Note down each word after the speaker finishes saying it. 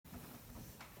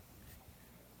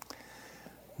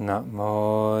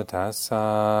Namo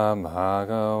tassa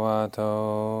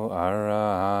bhagavato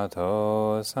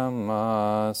arahato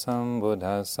samma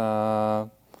sambuddhassa.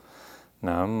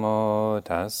 Namo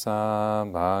tassa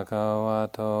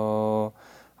bhagavato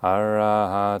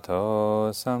arahato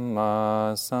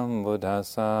samma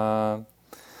sambuddhassa.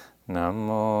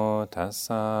 Namo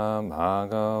tassa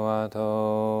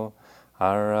bhagavato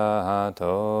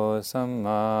arahato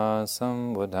samma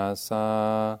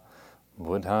sambuddhassa.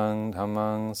 Buddhang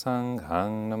dhammang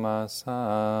sanghang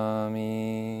namasami.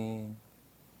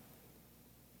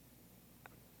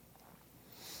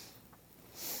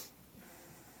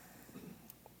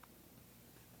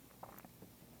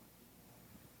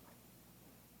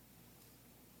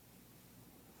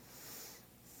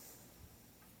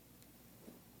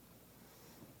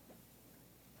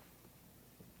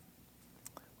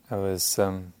 I was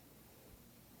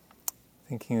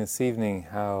thinking this evening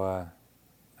how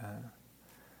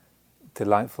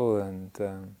delightful and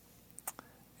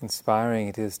inspiring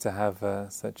it is to have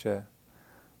such a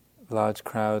large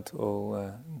crowd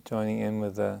all joining in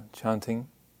with the chanting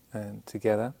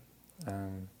together.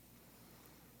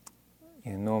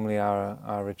 Normally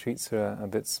our retreats are a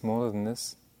bit smaller than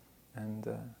this, and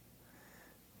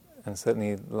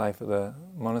certainly life at the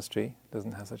monastery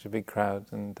doesn't have such a big crowd,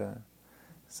 and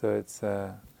so it's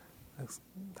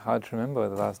hard to remember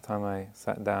the last time I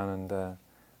sat down and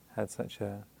had such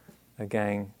a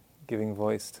gang giving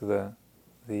voice to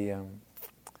the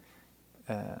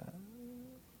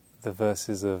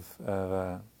verses of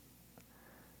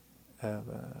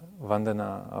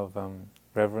vandana, of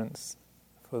reverence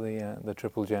for the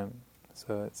triple gem.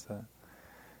 So it's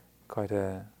quite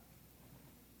a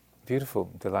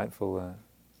beautiful, delightful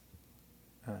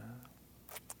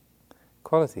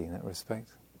quality in that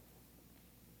respect.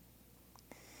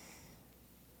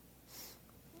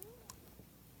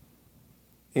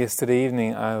 Yesterday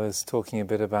evening I was talking a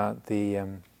bit about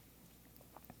the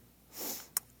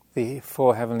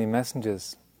four heavenly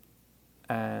messengers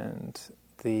and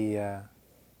the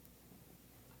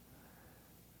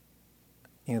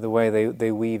way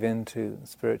they weave into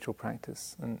spiritual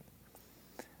practice. And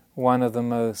one of the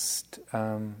most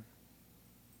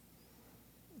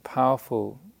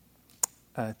powerful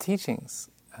teachings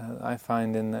I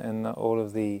find in all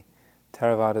of the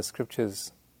Theravada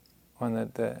scriptures, one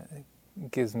that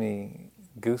gives me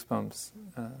goosebumps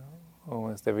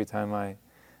almost every time I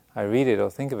read it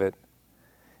or think of it,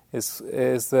 is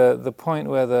the point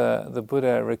where the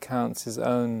Buddha recounts his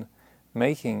own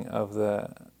making of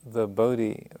the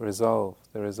Bodhi resolve,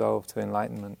 the resolve to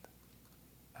enlightenment.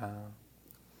 Where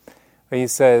he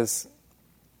says,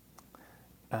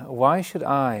 why should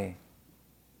I,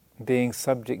 being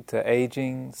subject to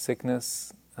aging,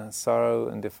 sickness, sorrow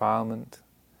and defilement,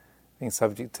 being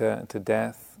subject to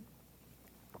death,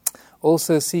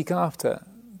 also seek after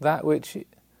that which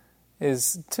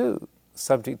is too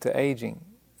subject to aging,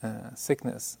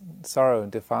 sickness, sorrow,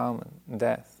 defilement, and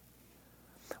death?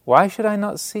 Why should I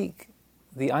not seek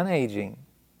the unaging,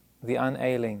 the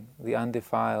unailing, the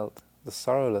undefiled, the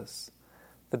sorrowless,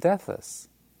 the deathless?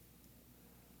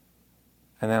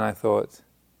 And then I thought,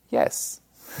 yes,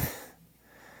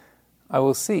 I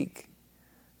will seek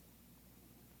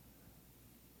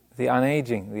the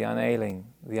unaging, the unailing,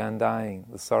 the undying,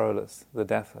 the sorrowless, the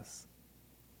deathless.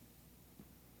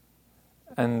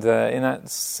 And in that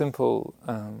simple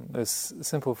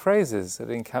phrases, it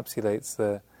encapsulates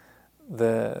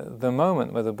the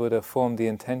moment where the Buddha formed the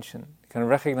intention, kind of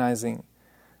recognizing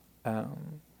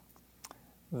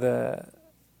the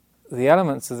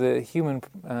elements of the human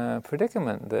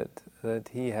predicament that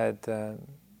he had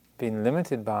been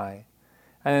limited by,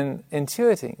 and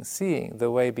intuiting, seeing the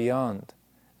way beyond,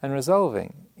 and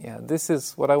resolving, this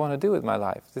is what I want to do with my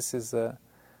life. This is the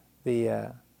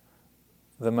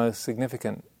most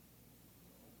significant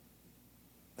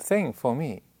thing for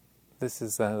me. This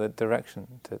is the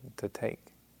direction to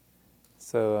take.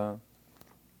 So,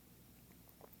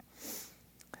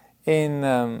 in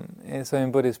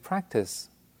Buddhist practice,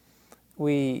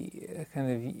 we kind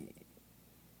of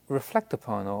reflect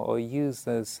upon or use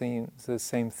those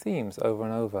same themes over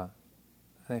and over.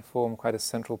 They form quite a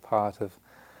central part of,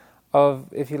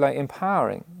 if you like,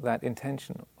 empowering that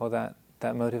intention or that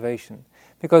motivation.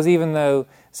 Because even though,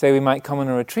 say, we might come on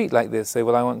a retreat like this, say,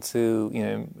 well, I want to,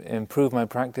 improve my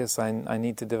practice, I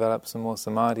need to develop some more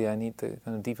samadhi, I need to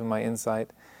kind of deepen my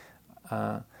insight,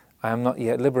 I am not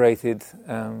yet liberated,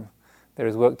 there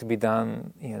is work to be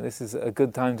done, this is a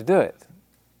good time to do it.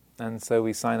 And so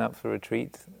we sign up for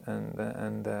retreat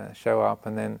and show up,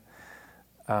 and then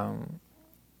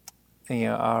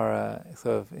our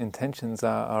sort of intentions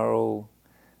are all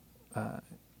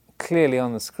clearly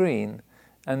on the screen,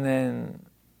 and then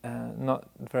not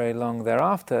very long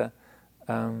thereafter,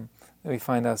 we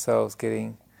find ourselves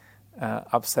getting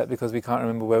upset because we can't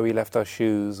remember where we left our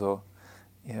shoes, or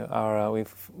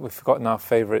we've forgotten our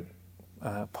favorite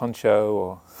poncho,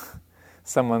 or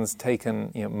someone's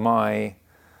taken my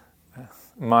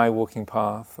walking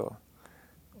path,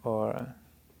 or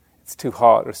it's too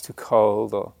hot or it's too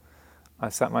cold, or I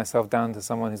sat myself down to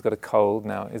someone who's got a cold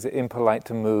now. Is it impolite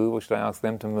to move, or should I ask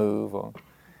them to move? Or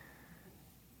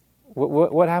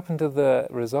what happened to the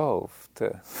resolve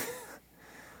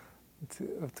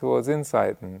towards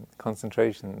insight and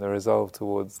concentration, the resolve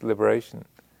towards liberation?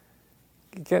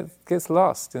 It gets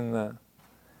lost in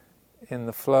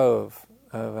the flow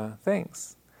of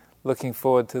things. Looking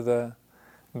forward to the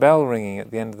bell ringing at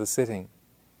the end of the sitting.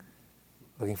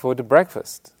 Looking forward to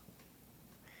breakfast.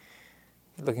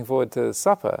 Looking forward to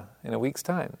supper in a week's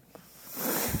time.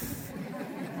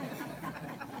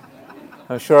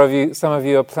 I'm sure some of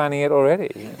you are planning it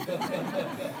already.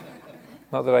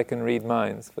 Not that I can read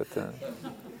minds, but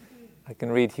I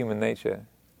can read human nature.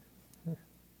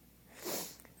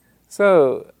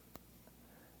 So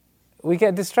we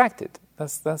get distracted.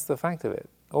 That's the fact of it.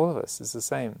 All of us is the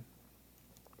same.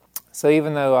 So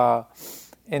even though our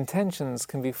intentions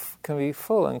can be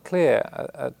full and clear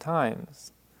at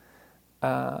times,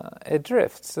 it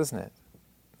drifts, doesn't it?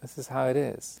 This is how it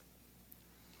is.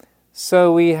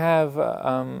 So we have,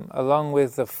 along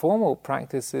with the formal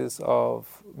practices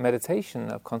of meditation,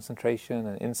 of concentration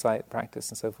and insight practice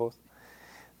and so forth,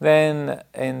 then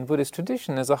in Buddhist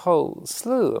tradition there's a whole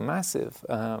slew, a massive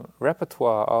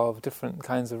repertoire of different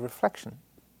kinds of reflection,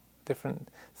 different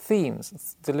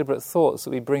themes, deliberate thoughts that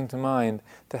we bring to mind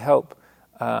to help,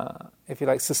 if you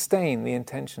like, sustain the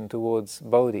intention towards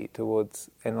bodhi, towards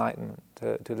enlightenment,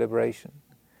 to liberation.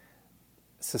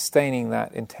 Sustaining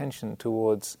that intention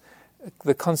towards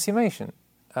the consummation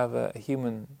of a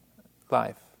human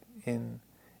life in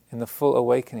the full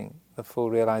awakening, the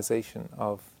full realization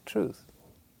of truth.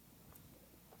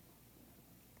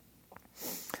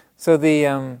 So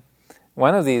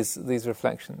one of these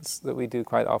reflections that we do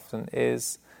quite often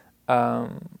is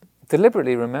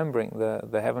deliberately remembering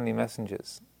the heavenly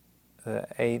messengers,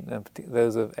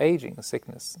 those of aging,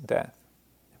 sickness, death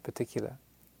in particular,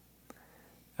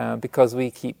 because we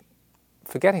keep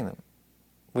forgetting them.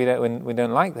 We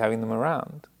don't like having them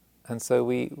around, and so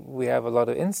we have a lot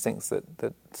of instincts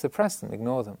that suppress them,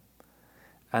 ignore them,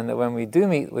 and that when we do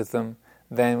meet with them,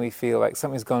 then we feel like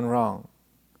something's gone wrong.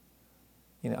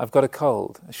 I've got a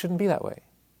cold. It shouldn't be that way.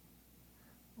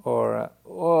 Or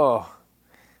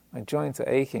my joints are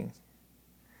aching.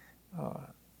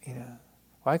 Or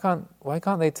why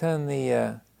can't they turn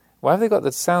the why have they got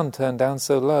the sound turned down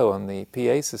so low on the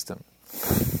PA system?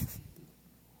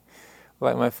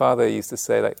 Like my father used to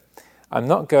say, I'm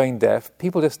not going deaf,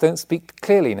 people just don't speak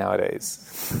clearly nowadays.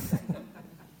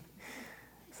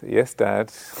 So, yes,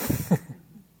 Dad.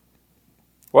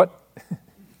 What?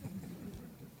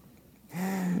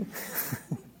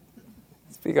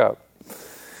 Speak up.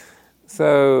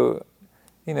 So,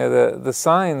 the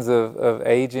signs of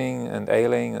aging and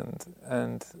ailing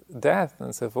and death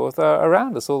and so forth are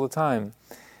around us all the time.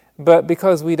 But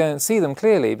because we don't see them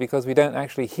clearly, because we don't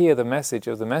actually hear the message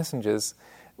of the messengers,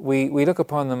 we look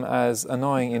upon them as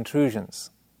annoying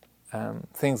intrusions,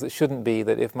 things that shouldn't be,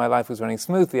 that if my life was running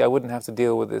smoothly, I wouldn't have to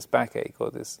deal with this backache or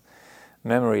this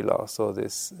memory loss or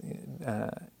this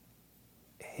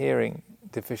hearing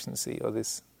deficiency or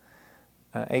this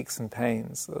aches and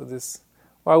pains or this...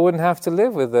 Or I wouldn't have to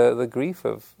live with the grief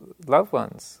of loved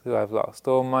ones who I've lost,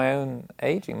 or my own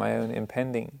aging, my own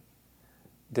impending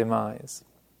demise.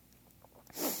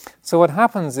 So what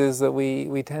happens is that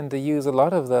we tend to use a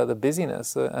lot of the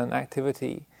busyness and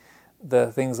activity,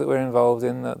 the things that we're involved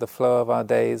in, the flow of our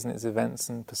days and its events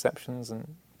and perceptions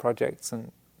and projects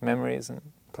and memories and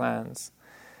plans,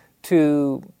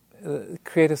 to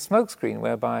create a smokescreen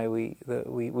whereby we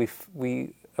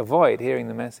avoid hearing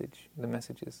the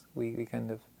messages. We kind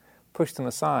of push them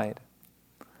aside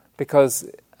because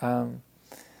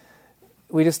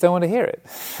we just don't want to hear it.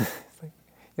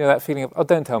 That feeling of,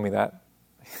 don't tell me that.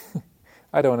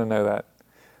 I don't want to know that.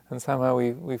 And somehow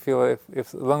we feel if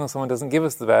as long as someone doesn't give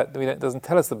us doesn't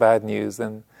tell us the bad news,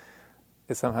 then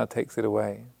it somehow takes it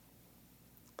away.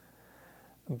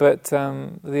 But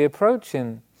the approach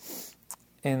in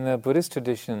the Buddhist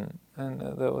tradition and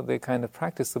the kind of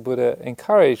practice the Buddha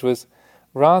encouraged was,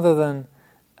 rather than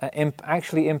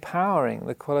actually empowering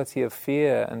the quality of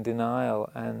fear and denial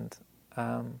and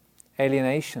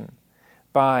alienation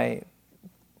by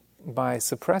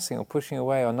suppressing or pushing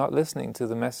away or not listening to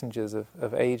the messengers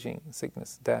of aging,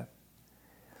 sickness, death,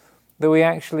 that we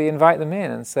actually invite them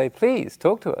in and say, please,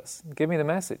 talk to us, give me the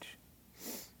message.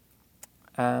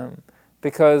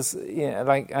 Because,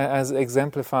 like as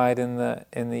exemplified in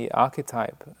the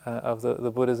archetype of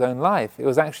the Buddha's own life, it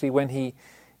was actually when he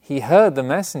heard the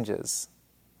messengers,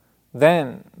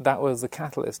 then that was the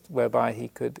catalyst whereby he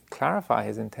could clarify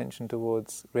his intention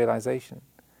towards realization.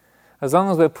 As long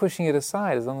as we're pushing it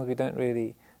aside, as long as we don't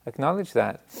really acknowledge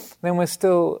that, then we're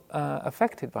still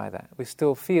affected by that. We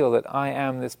still feel that I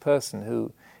am this person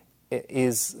who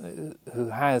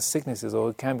has sicknesses or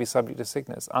who can be subject to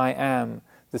sickness. I am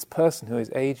this person who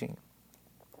is aging.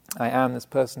 I am this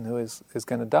person who is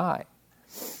going to die.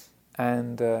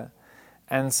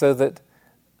 And so that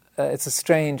it's a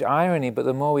strange irony, but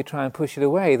the more we try and push it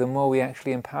away, the more we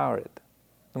actually empower it.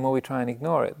 The more we try and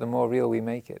ignore it, the more real we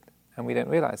make it. And we don't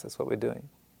realize that's what we're doing.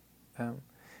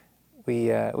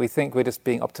 We think we're just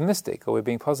being optimistic, or we're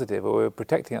being positive, or we're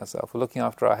protecting ourselves, we're looking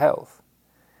after our health.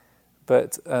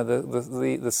 But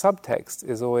the subtext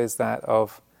is always that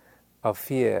of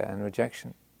fear and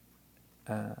rejection,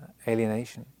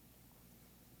 alienation.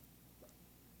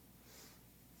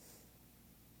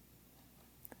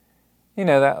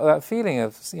 That feeling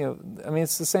of,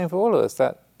 it's the same for all of us,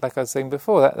 that, like I was saying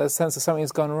before, that sense of something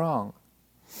has gone wrong.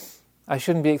 I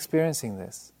shouldn't be experiencing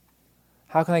this.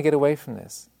 How can I get away from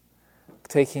this?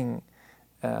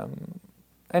 And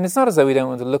it's not as though we don't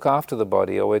want to look after the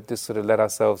body, or we just sort of let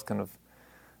ourselves kind of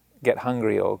get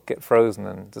hungry or get frozen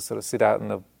and just sort of sit out on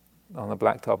the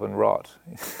blacktop and rot.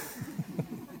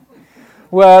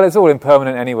 Well, it's all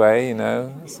impermanent anyway,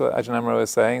 that's what Ajahn Amaro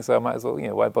was saying, so I might as well,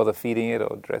 why bother feeding it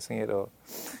or dressing it or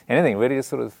anything, really, just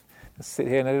sort of sit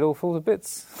here and let it all fall to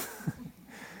bits.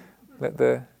 Let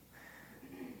the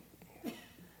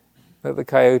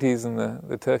coyotes and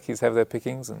the turkeys have their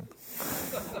pickings, and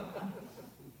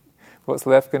what's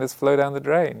left can just flow down the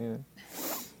drain.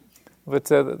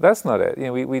 But that's not it.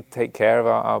 We take care of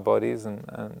our bodies, and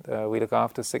we look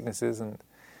after sicknesses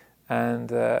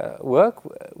and work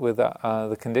with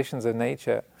the conditions of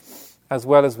nature as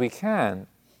well as we can.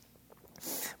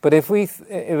 But if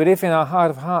in our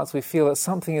heart of hearts we feel that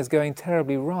something is going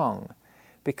terribly wrong,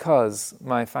 because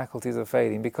my faculties are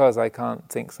failing, because I can't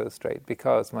think so straight,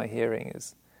 because my hearing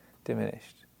is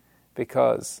diminished,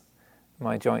 because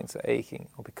my joints are aching,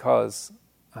 or because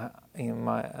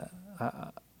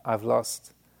I've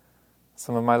lost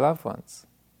some of my loved ones,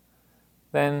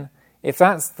 then if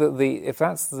that's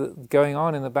the going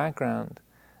on in the background,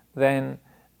 then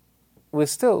we're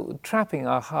still trapping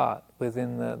our heart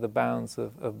within the bounds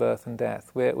of birth and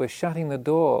death. We're shutting the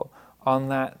door on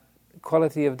that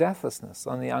quality of deathlessness,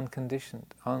 on the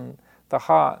unconditioned, on the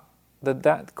heart,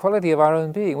 that quality of our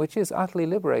own being, which is utterly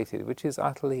liberated, which is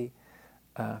utterly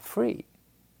free,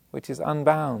 which is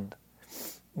unbound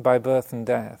by birth and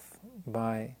death,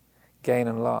 by gain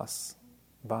and loss,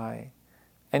 by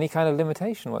any kind of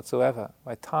limitation whatsoever,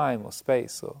 by time or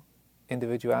space or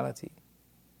individuality,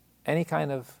 any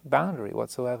kind of boundary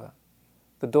whatsoever.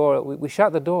 The door, we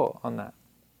shut the door on that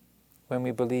when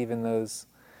we believe in those.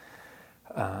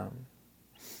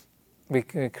 We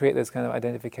create this kind of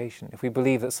identification. If we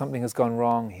believe that something has gone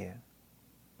wrong here.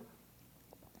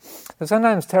 So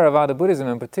sometimes Theravada Buddhism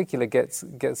in particular gets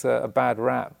a bad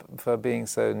rap for being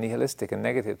so nihilistic and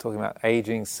negative, talking about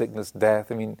aging, sickness,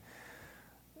 death.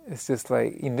 It's just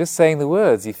like, just saying the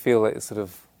words, you feel like it's sort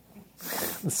of,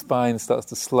 the spine starts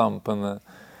to slump, and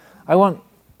I want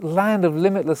land of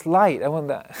limitless light. I want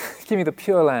that. Give me the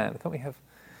pure land. Can't we have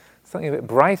something a bit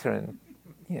brighter and,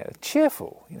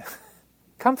 cheerful,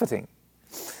 comforting?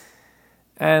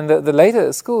 And the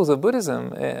later schools of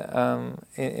Buddhism,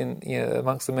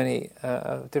 amongst the many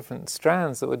different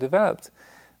strands that were developed,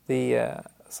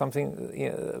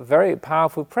 very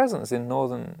powerful presence in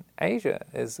northern Asia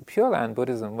is Pure Land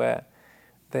Buddhism, where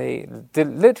they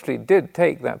literally did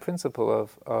take that principle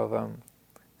of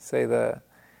say the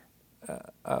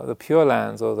Pure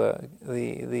Lands, or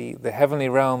the heavenly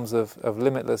realms of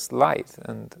limitless light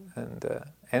and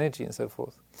energy and so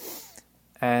forth,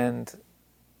 and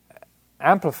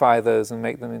amplify those and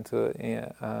make them into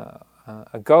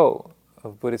a goal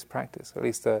of Buddhist practice, or at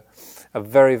least a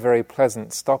very, very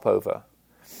pleasant stopover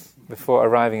before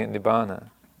arriving at Nibbana.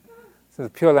 So the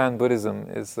Pure Land Buddhism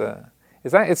it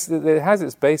has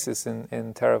its basis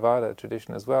in Theravada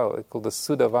tradition as well. It's called the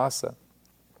Suddhavasa.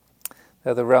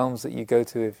 They're the realms that you go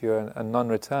to if you're a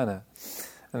non-returner.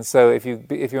 And so if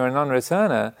you're a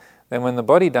non-returner, then when the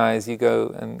body dies, you go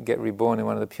and get reborn in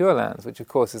one of the Pure Lands, which of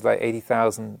course is like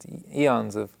 80,000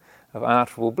 eons of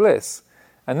unutterable bliss.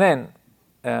 And then,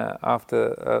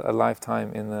 after a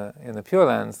lifetime in the Pure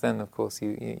Lands, then of course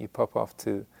you pop off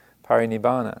to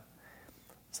Parinibbana.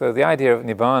 So the idea of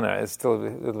Nibbana is still a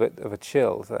little bit of a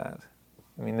chill to that.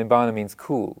 I mean, Nibbana means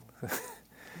cool.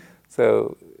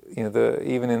 So,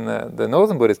 even in the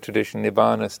Northern Buddhist tradition,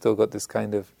 Nibbana has still got this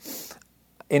kind of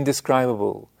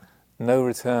indescribable, no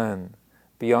return,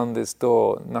 beyond this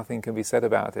door, nothing can be said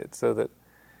about it, so that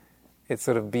it's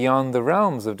sort of beyond the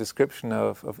realms of description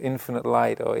of infinite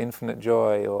light or infinite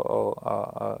joy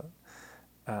or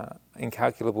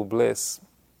incalculable bliss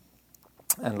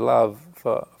and love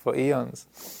for eons.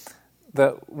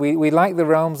 That we like the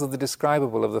realms of the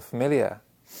describable, of the familiar.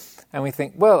 And we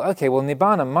think,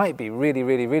 Nibbana might be really,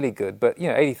 really, really good, but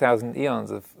 80,000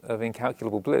 eons of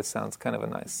incalculable bliss sounds kind of a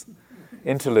nice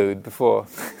interlude before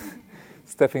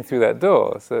stepping through that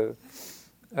door. So,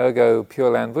 ergo,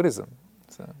 Pure Land Buddhism.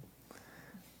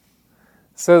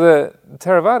 So the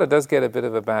Theravada does get a bit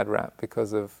of a bad rap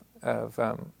because of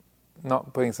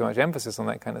not putting so much emphasis on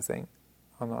that kind of thing,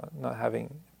 or not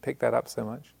having picked that up so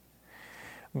much,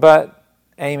 but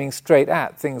aiming straight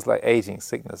at things like aging,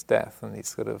 sickness, death, and these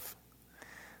sort of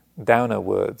downer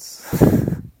words.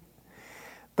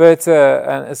 But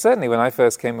and certainly when I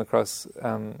first came across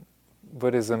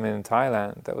Buddhism in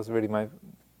Thailand, that was really my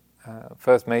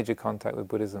first major contact with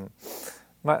Buddhism.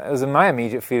 My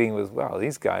immediate feeling was, wow,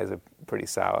 these guys are pretty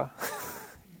sour.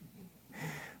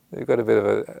 They've got a bit of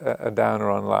a downer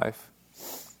on life.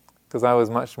 Because I was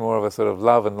much more of a sort of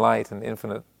love and light and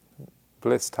infinite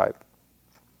bliss type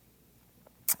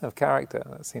of character.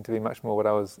 That seemed to be much more what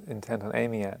I was intent on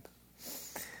aiming at.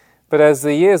 But as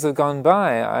the years have gone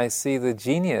by, I see the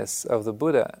genius of the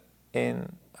Buddha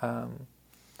in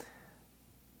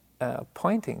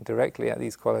pointing directly at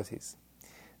these qualities.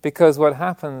 Because what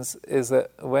happens is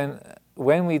that when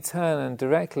we turn and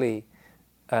directly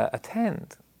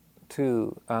attend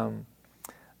to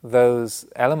those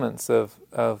elements of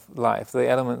life, the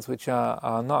elements which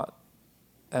are not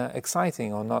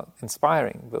exciting or not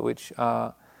inspiring, but which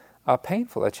are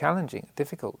painful, are challenging,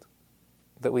 difficult,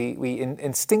 that we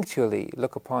instinctually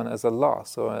look upon as a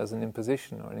loss or as an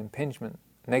imposition or an impingement,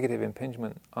 negative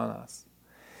impingement on us.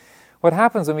 What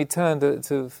happens when we turn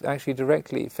to actually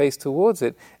directly face towards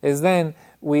it is then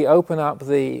we open up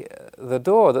the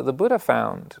door that the Buddha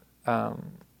found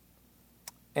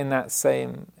in that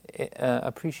same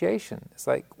appreciation. It's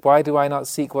like, why do I not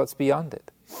seek what's beyond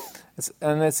it?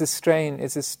 And there's this strange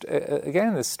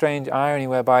irony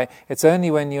whereby it's only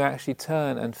when you actually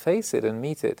turn and face it and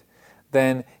meet it,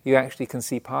 then you actually can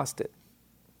see past it.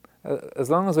 As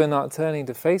long as we're not turning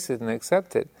to face it and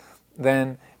accept it,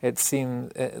 then it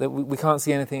seems that we can't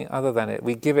see anything other than it.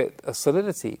 We give it a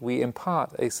solidity, we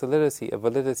impart a solidity, a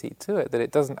validity to it that it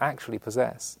doesn't actually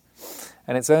possess.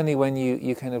 And it's only when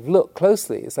you kind of look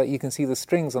closely, it's like you can see the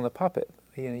strings on the puppet.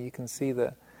 You can see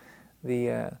the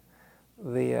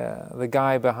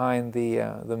guy behind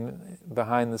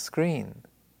behind the screen,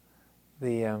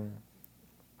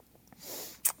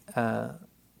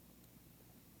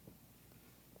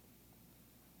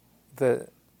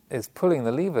 is pulling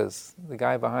the levers, the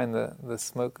guy behind the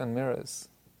smoke and mirrors.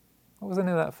 What was the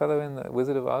name of that fellow in the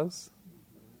Wizard of Oz?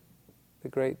 The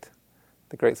great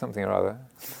something or other.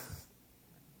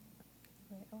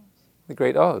 The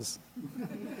Great Oz.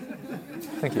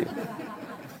 Thank you.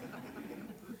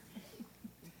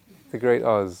 The Great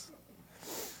Oz.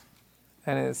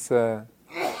 And it's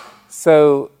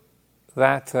so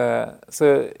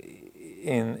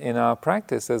in our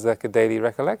practice there's like a daily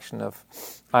recollection of,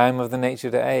 I am of the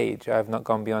nature to age, I have not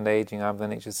gone beyond aging, I am of the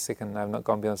nature to sicken, I have not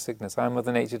gone beyond sickness, I am of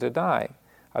the nature to die,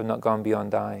 I have not gone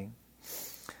beyond dying.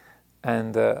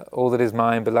 And all that is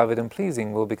mine, beloved and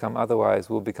pleasing, will become otherwise,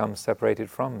 will become separated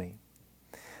from me.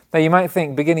 Now you might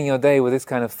think beginning your day with this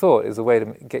kind of thought is a way to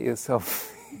get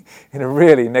yourself in a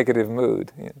really negative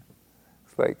mood.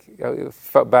 It's like, it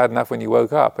felt bad enough when you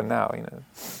woke up, and now,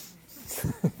 it's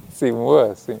even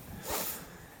worse.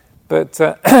 But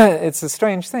it's a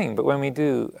strange thing, but when we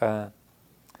do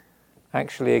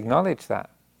actually acknowledge that,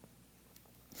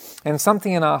 and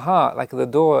something in our heart, like the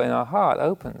door in our heart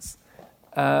opens,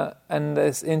 and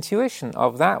there's intuition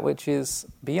of that which is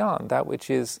beyond, that which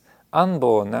is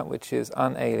unborn, that which is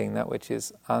unailing, that which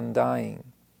is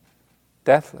undying,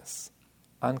 deathless,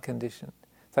 unconditioned.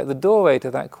 It's like the doorway to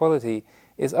that quality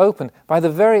is opened by the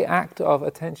very act of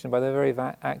attention, by the very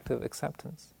act of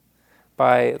acceptance,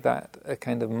 by that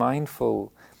kind of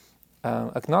mindful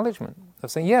acknowledgement of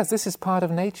saying, yes, this is part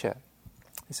of nature.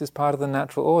 This is part of the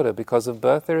natural order. Because of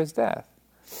birth, there is death.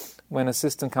 When a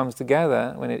system comes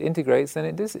together, when it integrates, then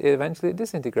eventually it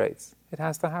disintegrates. It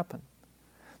has to happen.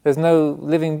 There's no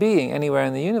living being anywhere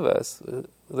in the universe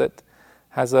that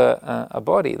has a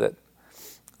body that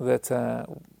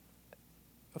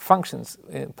functions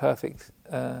in perfect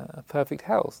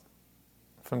health.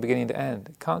 from beginning to end.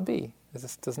 It can't be.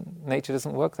 Nature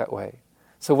doesn't work that way.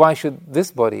 So why should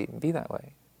this body be that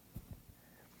way?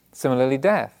 Similarly,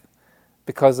 death.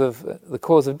 Because of the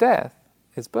cause of death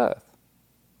is birth.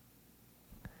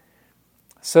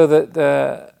 So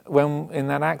that when in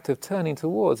that act of turning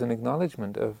towards an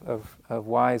acknowledgement of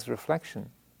wise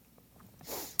reflection,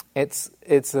 it's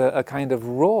a kind of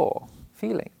raw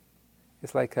feeling.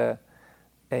 It's like a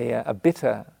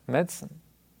bitter medicine.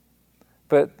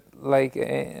 But like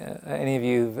any of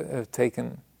you have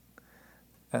taken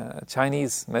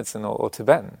Chinese medicine or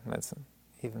Tibetan medicine,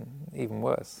 even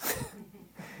worse.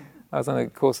 I was on a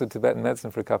course of Tibetan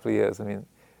medicine for a couple of years. I mean,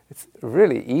 it's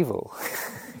really evil,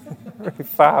 really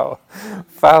foul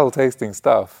tasting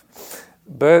stuff.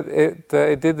 But it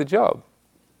did the job.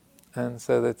 And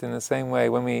so that in the same way,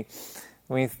 when we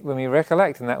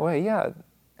recollect in that way,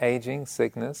 aging,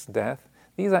 sickness, death,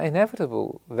 these are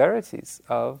inevitable verities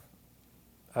as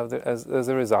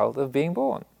a result of being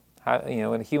born.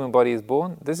 When a human body is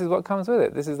born, this is what comes with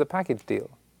it. This is the package deal.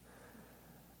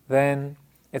 Then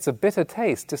it's a bitter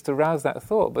taste just to rouse that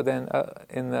thought, but then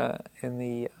in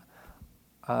the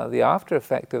after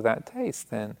effect of that taste,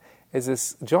 then is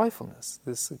this joyfulness,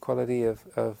 this quality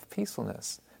of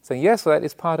peacefulness. So yes, that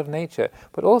is part of nature,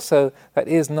 but also that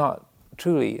is not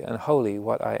truly and wholly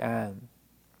what I am.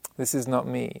 This is not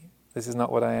me. This is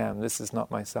not what I am. This is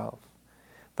not myself.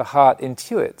 The heart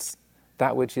intuits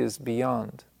that which is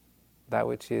beyond, that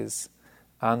which is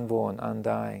unborn,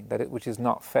 undying, which is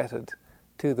not fettered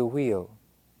to the wheel.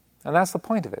 And that's the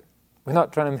point of it. We're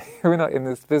not in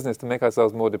this business to make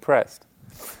ourselves more depressed.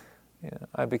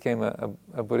 I became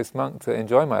a Buddhist monk to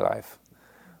enjoy my life,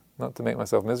 not to make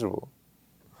myself miserable.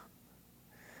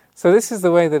 So this is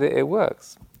the way that it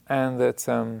works, and that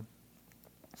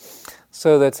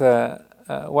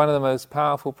one of the most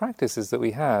powerful practices that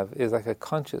we have is like a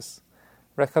conscious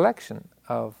recollection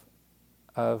of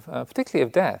particularly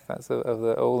of death. That's of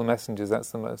all the messengers. That's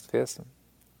the most fearsome.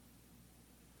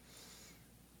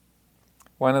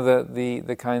 One of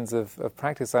the kinds of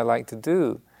practice I like to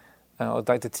do, or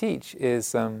like to teach, is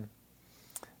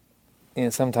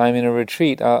sometime in a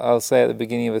retreat, I'll say at the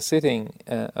beginning of a sitting,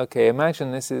 okay,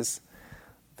 imagine this is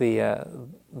the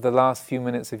last few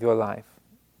minutes of your life.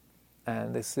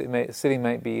 And this sitting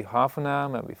might be half an hour,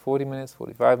 might be 40 minutes,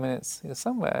 45 minutes,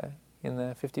 somewhere in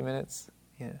there, 50 minutes.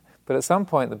 But at some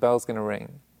point the bell's going to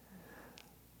ring.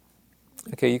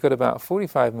 Okay, you've got about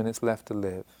 45 minutes left to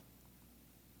live,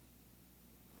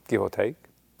 give or take.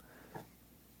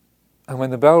 And when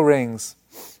the bell rings,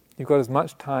 you've got as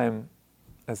much time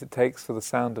as it takes for the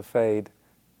sound to fade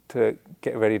to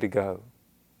get ready to go.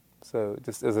 So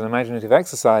just as an imaginative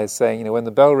exercise, saying, when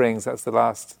the bell rings, that's the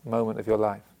last moment of your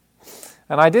life.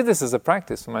 And I did this as a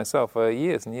practice for myself for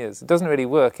years and years. It doesn't really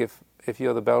work if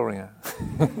you're the bell ringer.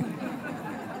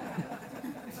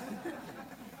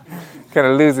 Kind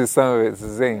of loses some of its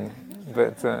zing.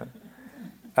 But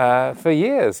for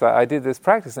years I did this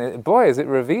practice, and boy, is it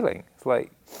revealing. It's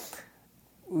like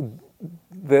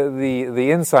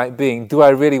the insight being, do I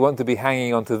really want to be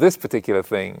hanging on to this particular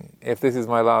thing if this is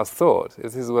my last thought,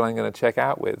 if this is what I'm going to check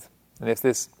out with? And if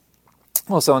this...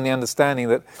 Also on the understanding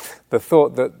that the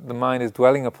thought that the mind is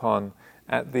dwelling upon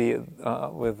at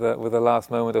with the last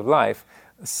moment of life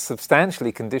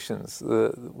substantially conditions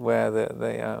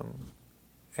where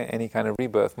any kind of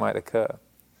rebirth might occur.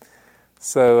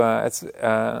 So it's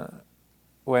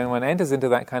when one enters into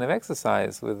that kind of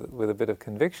exercise with a bit of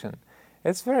conviction,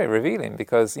 it's very revealing,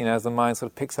 because as the mind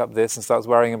sort of picks up this and starts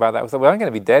worrying about that, well, I'm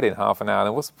going to be dead in half an hour,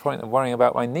 and what's the point of worrying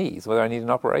about my knees, whether I need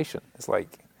an operation? It's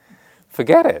like,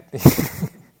 forget it.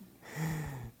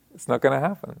 It's not going to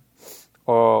happen.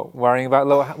 Or worrying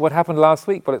about what happened last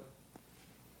week. Well,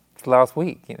 it's last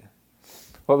week.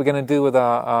 What are we going to do with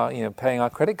our paying our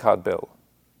credit card bill?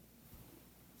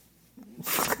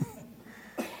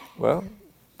 Well,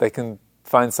 they can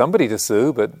find somebody to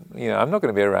sue, but I'm not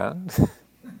going to be around.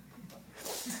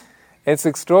 It's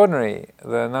extraordinary,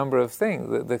 the number of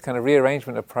things, the kind of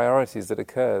rearrangement of priorities that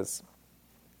occurs.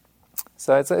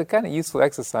 So it's a kind of useful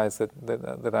exercise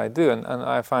that I do, and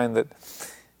I find that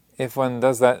if one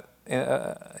does that,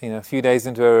 a few days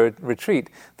into a retreat,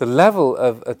 the level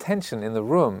of attention in the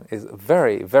room is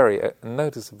very, very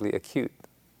noticeably acute,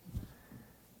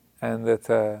 and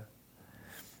that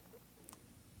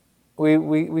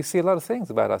we see a lot of things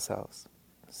about ourselves.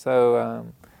 So,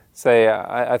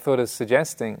 I thought of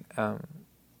suggesting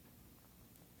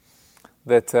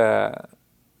that.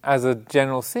 As a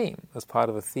general theme, as part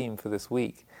of a theme for this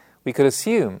week, we could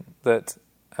assume that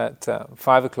at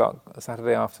 5 o'clock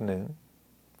Saturday afternoon,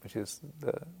 which is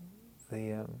the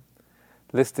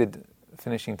listed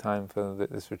finishing time for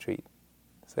this retreat,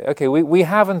 Say, okay, we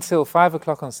have until 5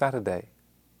 o'clock on Saturday.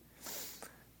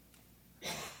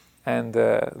 And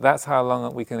that's how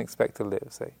long we can expect to live,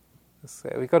 say.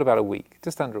 We've got about a week,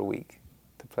 just under a week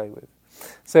to play with.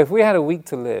 So if we had a week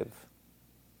to live,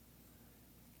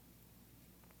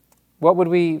 what would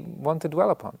we want to dwell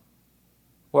upon?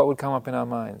 What would come up in our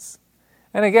minds?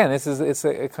 And again, it's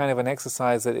a kind of an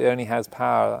exercise that it only has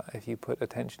power if you put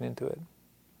attention into it,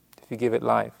 if you give it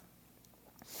life.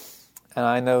 And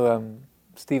I know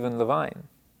Stephen Levine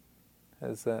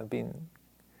has been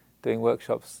doing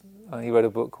workshops. He wrote a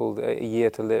book called A Year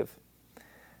to Live,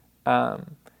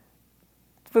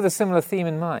 with a similar theme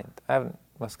in mind.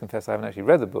 Must confess I haven't actually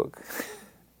read the book,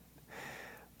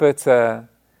 but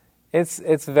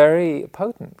it's very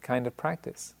potent kind of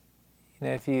practice. You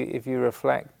know, if you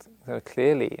reflect sort of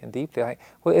clearly and deeply, like,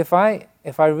 well, if I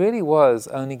really was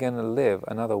only going to live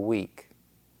another week,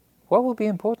 what would be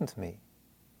important to me?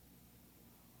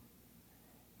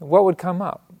 What would come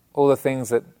up? All the things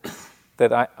that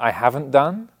I haven't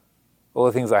done, all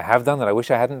the things I have done that I wish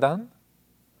I hadn't done,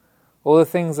 all the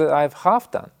things that I've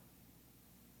half done.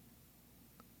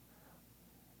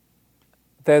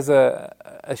 There's a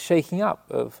shaking up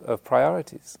of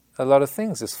priorities. A lot of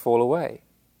things just fall away.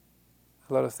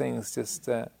 A lot of things just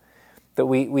that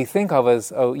we think of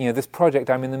as, oh, you know, this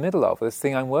project I'm in the middle of, or this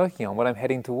thing I'm working on, what I'm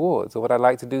heading towards, or what I'd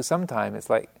like to do sometime.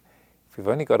 It's like, if we've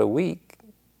only got a week,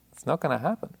 it's not going to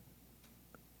happen.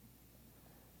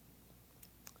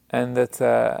 And that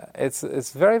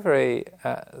it's very, very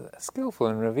skillful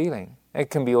and revealing. It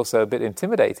can be also a bit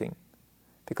intimidating,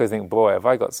 because you think, boy, have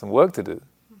I got some work to do.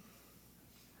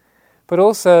 But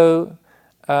also,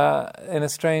 in a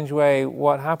strange way,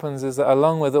 what happens is that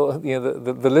along with all, you know,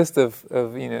 the list of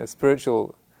you know,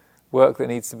 spiritual work that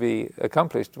needs to be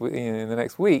accomplished, you know, in the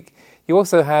next week, you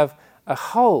also have a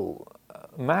whole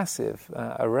massive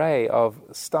array of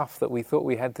stuff that we thought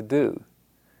we had to do,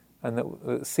 and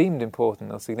that seemed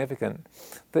important or significant,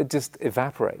 that just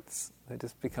evaporates. It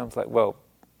just becomes like, well,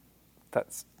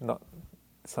 that's not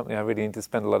something I really need to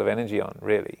spend a lot of energy on,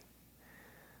 really.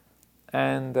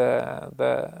 And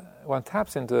one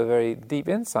taps into a very deep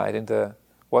insight into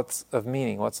what's of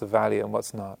meaning, what's of value, and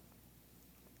what's not.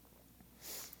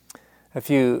 A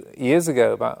few years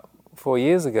ago, about 4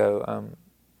 years ago,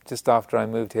 just after I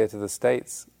moved here to the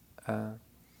States,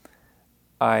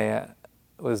 I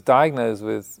was diagnosed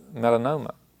with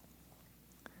melanoma,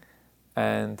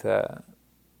 and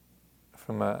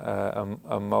from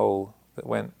a mole that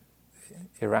went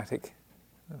erratic,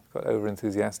 got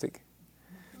over-enthusiastic.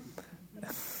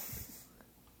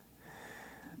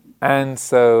 And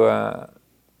so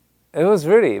it was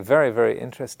really very, very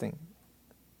interesting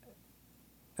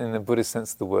in the Buddhist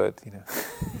sense of the word, you know.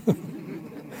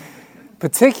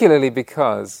 Particularly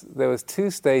because there was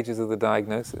 2 stages of the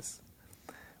diagnosis.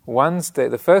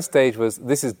 The first stage was,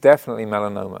 this is definitely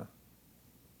melanoma.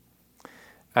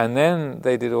 And then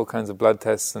they did all kinds of blood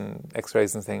tests and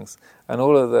X-rays and things, and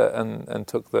all of and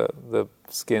took the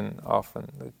skin off,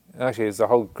 and actually it was a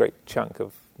whole great chunk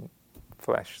of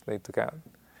flesh they took out.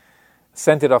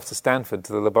 Sent it off to Stanford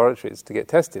to the laboratories to get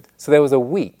tested. So there was a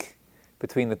week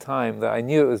between the time that I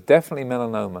knew it was definitely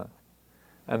melanoma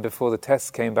and before the tests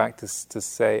came back to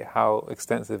say how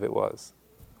extensive it was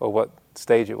or what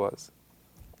stage it was.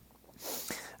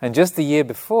 And just the year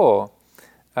before,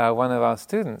 one of our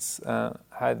students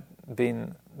had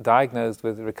been diagnosed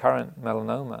with recurrent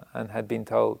melanoma and had been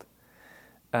told,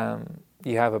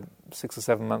 you have 6 or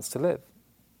 7 months to live.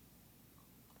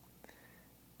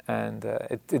 And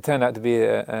it turned out to be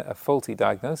a faulty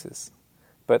diagnosis.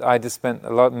 But I just spent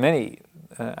many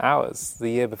hours the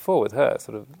year before with her,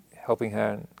 sort of helping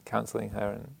her and counselling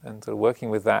her and sort of working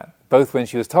with that, both when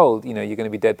she was told, you know, you're going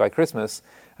to be dead by Christmas,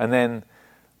 and then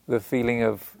the feeling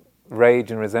of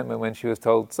rage and resentment when she was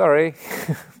told, sorry,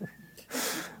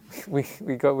 we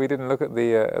didn't look at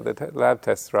the lab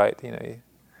tests right, you know,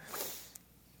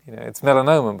 it's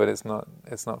melanoma, but it's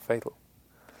not fatal.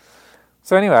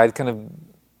 So anyway, I'd kind of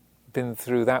been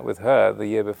through that with her the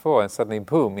year before, and suddenly,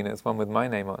 boom, you know, it's one with my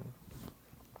name on.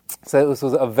 So it was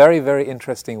a very, very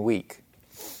interesting week,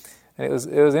 and it was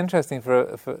interesting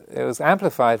it was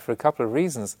amplified for a couple of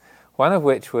reasons. One of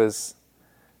which was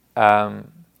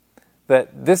that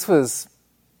this was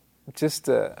just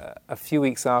a few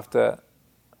weeks after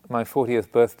my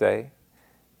 40th birthday,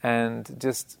 and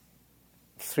just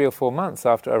 3 or 4 months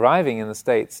after arriving in the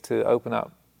States to open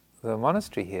up the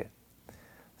monastery here.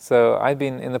 So I'd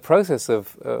been in the process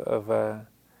of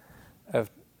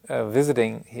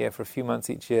visiting here for a few months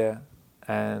each year,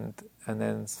 and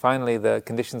then finally the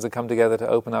conditions had come together to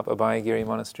open up Abhayagiri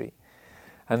Monastery.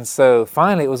 And so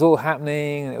finally it was all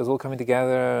happening, and it was all coming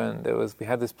together, and we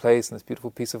had this place and this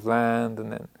beautiful piece of land,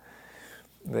 and then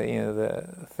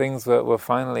the things were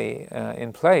finally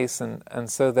in place, and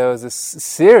so there was this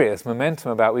serious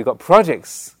momentum about we've got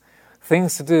projects,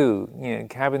 things to do,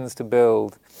 cabins to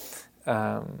build,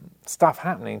 stuff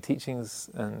happening, teachings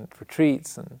and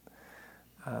retreats, and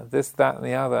this, that, and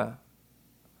the other.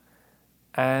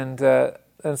 And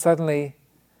suddenly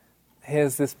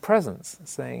here's this presence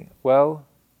saying, well,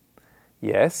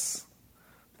 yes,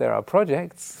 there are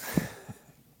projects,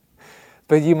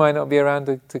 but you might not be around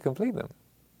to complete them.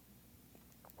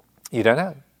 You don't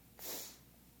know.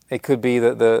 It could be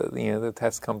that the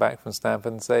tests come back from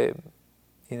Stanford and say,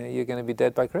 you're going to be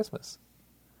dead by Christmas.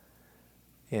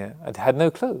 I had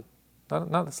no clue,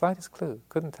 not the slightest clue,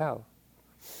 couldn't tell.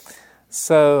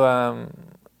 So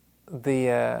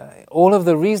all of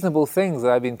the reasonable things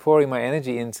that I've been pouring my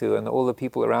energy into, and all the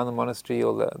people around the monastery,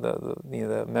 all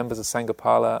the members of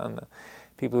Sanghapala, and the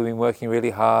people who've been working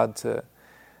really hard to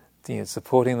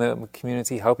supporting the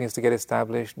community, helping us to get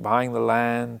established, buying the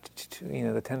land,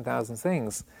 the 10,000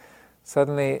 things.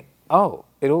 Suddenly,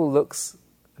 it all looks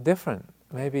different.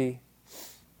 Maybe,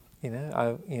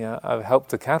 I've helped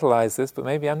to catalyze this, but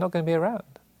maybe I'm not going to be around.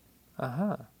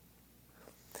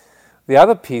 The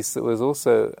other piece that was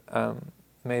also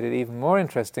made it even more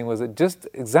interesting was that just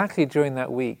exactly during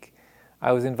that week,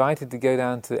 I was invited to go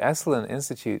down to Esalen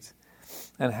Institute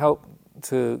and help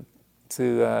to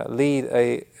lead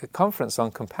a conference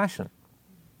on compassion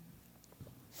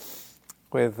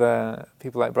with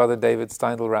people like Brother David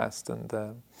Steindl-Rast and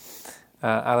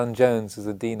Alan Jones, who's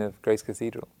the Dean of Grace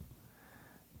Cathedral,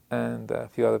 and a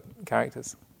few other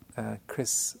characters.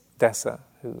 Chris Dessa,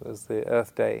 who was the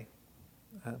Earth Day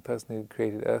person who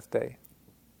created Earth Day,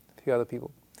 a few other people.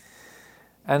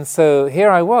 And so here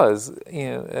I was,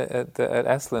 at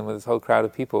Esalen with this whole crowd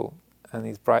of people and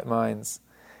these bright minds,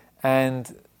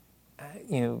 and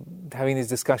having these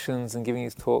discussions and giving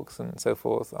these talks and so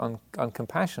forth on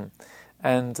compassion.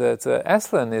 And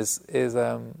Esalen is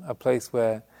a place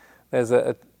where there's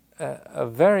a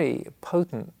very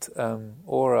potent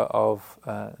aura of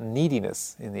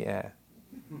neediness in the air.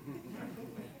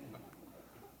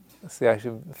 See, I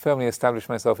should firmly establish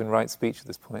myself in right speech at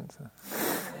this point.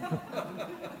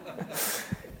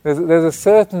 There's a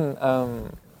certain,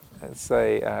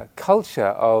 culture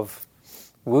of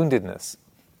woundedness.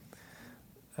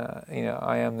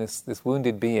 I am this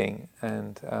wounded being,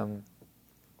 and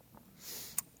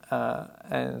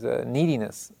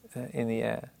neediness in the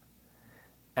air.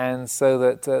 And so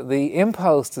that the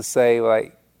impulse to say,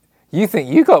 like, you think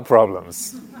you got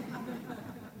problems?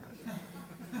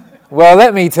 Well,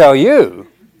 let me tell you.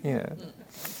 It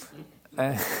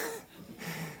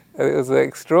was an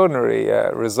extraordinary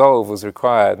resolve was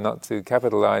required not to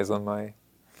capitalize on my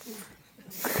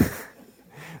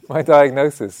my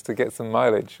diagnosis, to get some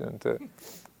mileage and to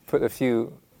put a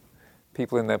few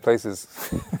people in their places.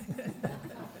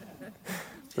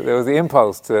 So there was the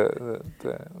impulse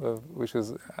which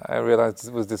was, I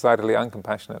realized, was decidedly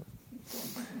uncompassionate.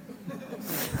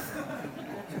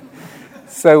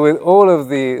 So with all of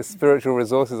the spiritual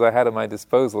resources I had at my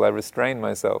disposal, I restrained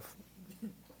myself.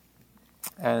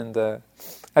 And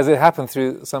as it happened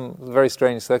through some very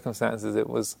strange circumstances, it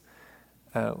was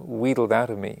wheedled out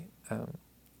of me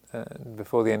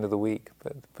before the end of the week,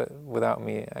 but without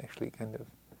me actually kind of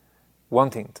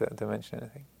wanting to mention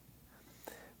anything.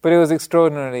 But it was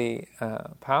extraordinarily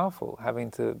powerful,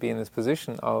 having to be in this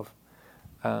position of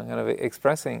kind of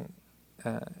expressing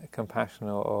compassion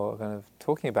or kind of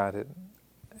talking about it,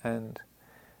 and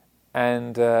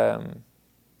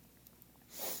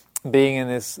being in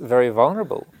this very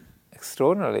vulnerable,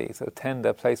 extraordinarily sort of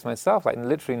tender place myself, like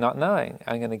literally not knowing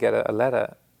I'm going to get a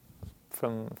letter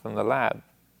from the lab,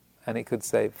 and it could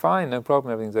say, fine, no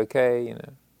problem, everything's okay,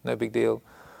 no big deal,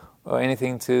 or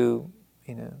anything to,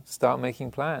 start making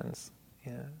plans.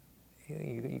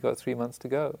 You got 3 months to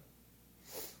go.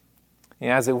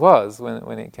 As it was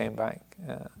when it came back,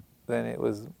 then it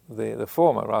was the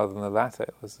former rather than the latter.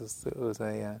 It was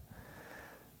a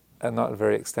not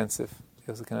very extensive. It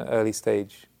was a kind of early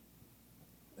stage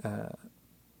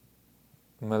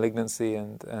malignancy,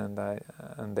 and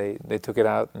they took it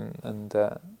out, and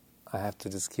I have to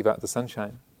just keep out the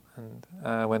sunshine. And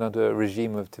I went on to a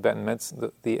regime of Tibetan medicine,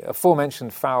 the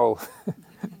aforementioned foul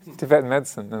Tibetan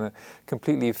medicine, and a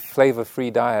completely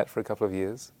flavor-free diet for a couple of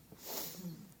years.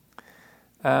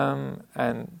 And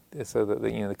so that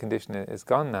the condition is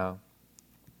gone now,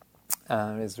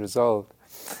 is resolved.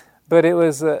 But it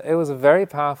was a very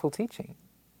powerful teaching.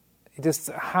 just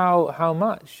how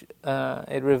much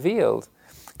it revealed.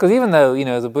 Because even though,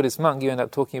 as a Buddhist monk, you end up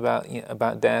talking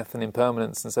about death and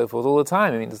impermanence and so forth all the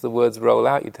time. I mean, as the words roll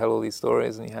out, you tell all these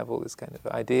stories and you have all these kind of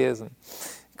ideas and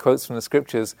quotes from the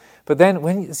scriptures. But then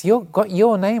when it's got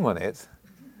your name on it,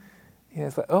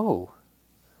 it's like, oh,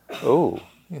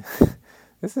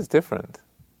 this is different.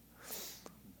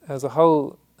 There's a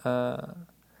whole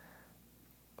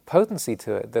potency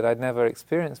to it that I'd never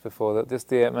experienced before, that just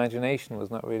the imagination was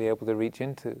not really able to reach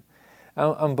into.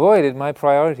 And boy, did my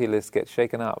priority list get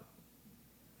shaken up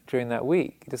during that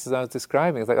week, just as I was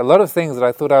describing. It's like a lot of things that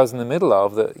I thought I was in the middle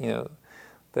of, that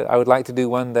that I would like to do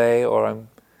one day, or I'm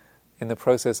in the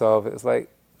process of, it's like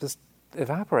just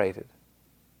evaporated.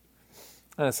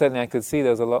 And certainly I could see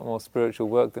there was a lot more spiritual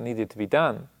work that needed to be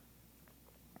done.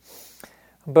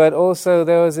 But also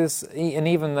there was this, and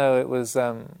even though it was,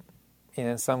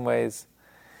 in some ways,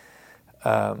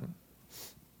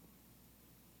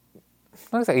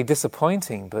 not exactly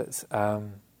disappointing, but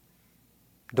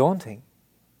daunting.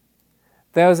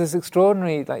 There was this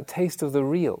extraordinary taste of the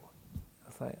real.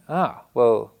 It's like,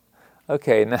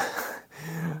 okay, now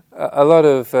a lot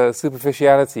of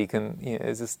superficiality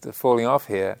is just falling off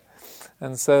here,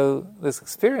 and so this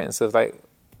experience of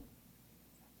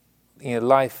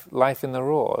life in the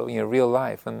raw, real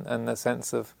life, and the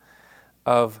sense of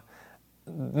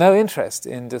no interest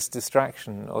in just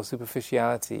distraction or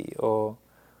superficiality or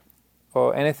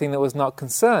anything that was not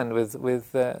concerned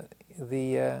with the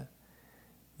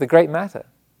great matter,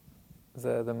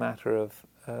 the matter of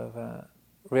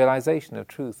realization of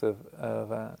truth,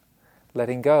 of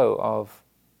letting go of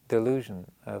delusion,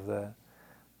 of the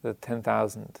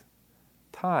 10,000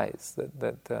 ties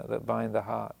that bind the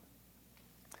heart.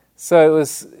 So it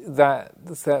was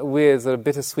that weird sort of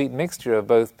bittersweet mixture of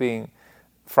both being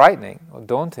frightening or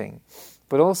daunting,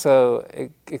 but also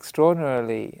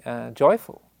extraordinarily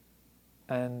joyful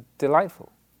and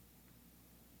delightful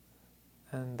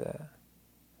and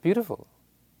beautiful.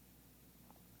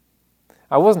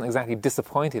 I wasn't exactly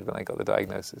disappointed when I got the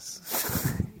diagnosis.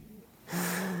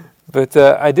 But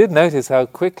I did notice how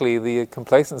quickly the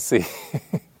complacency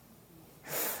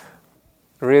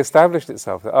re-established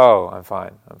itself. Oh, I'm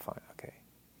fine, okay.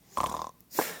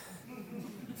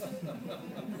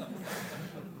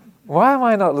 Why am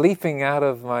I not leaping out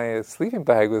of my sleeping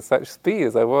bag with such speed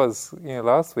as I was,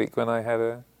 last week when I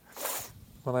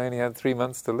only had 3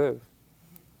 months to live?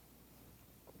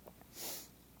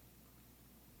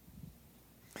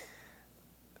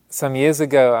 Some years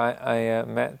ago, I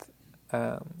met,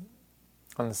 on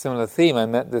a similar theme, I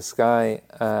met this guy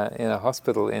in a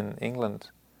hospital in England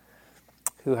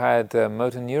who had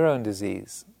motor neurone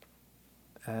disease.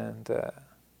 And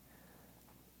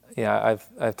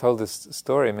I've told this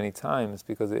story many times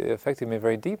because it affected me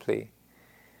very deeply.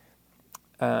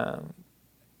 By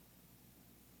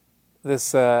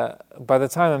the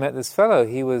time I met this fellow,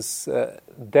 he was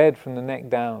dead from the neck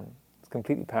down,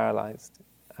 completely paralyzed.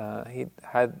 He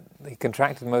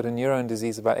contracted motor neurone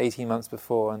disease about 18 months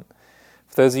before. And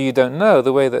for those of you who don't know,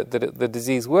 the way that the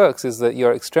disease works is that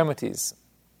your extremities,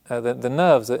 the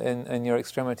nerves in your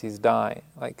extremities die,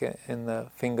 like in the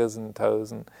fingers and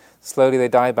toes, and slowly they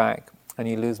die back, and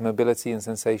you lose mobility and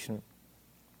sensation.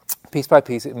 Piece by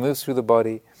piece, it moves through the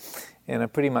body in a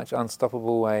pretty much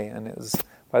unstoppable way. And it was,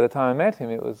 by the time I met him,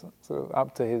 it was sort of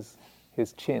up to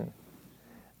his chin,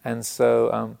 and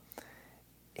so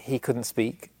he couldn't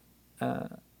speak,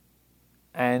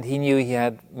 and he knew he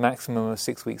had maximum of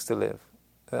 6 weeks to live.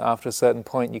 After a certain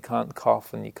point, you can't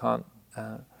cough and you can't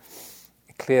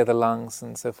clear the lungs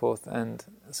and so forth, and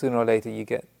sooner or later you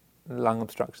get lung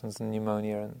obstructions and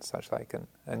pneumonia and such like,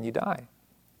 and you die.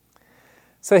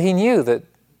 So he knew that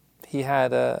he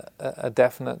had a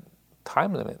definite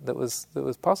time limit that was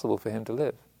possible for him to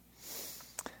live.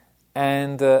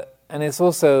 And it's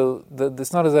also,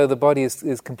 it's not as though the body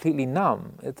is completely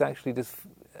numb. It's actually just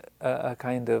a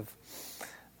kind of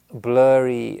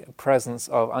blurry presence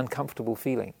of uncomfortable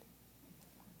feeling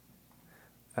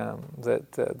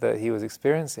that he was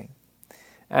experiencing.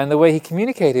 And the way he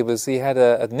communicated was he had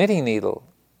a knitting needle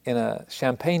in a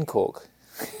champagne cork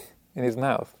in his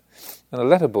mouth and a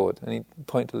letterboard, and he'd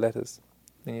point to letters,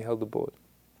 and he held the board.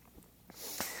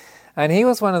 And he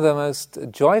was one of the most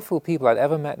joyful people I'd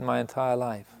ever met in my entire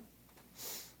life.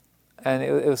 And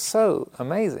it was so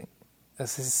amazing. It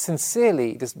was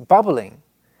sincerely just bubbling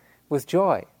with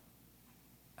joy,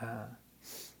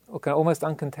 almost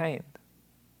uncontained.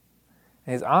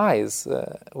 And his eyes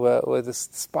were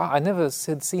just I never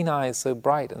had seen eyes so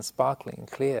bright and sparkling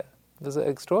and clear. It was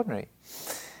extraordinary.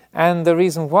 And the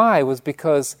reason why was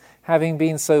because, having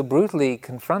been so brutally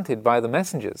confronted by the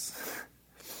messengers,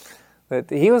 That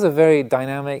he was a very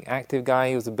dynamic, active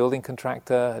guy. He was a building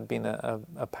contractor, had been a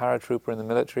paratrooper in the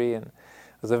military, and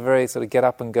was a very sort of get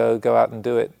up and go out and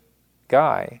do it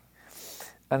guy.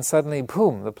 And suddenly,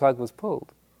 boom, the plug was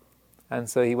pulled. And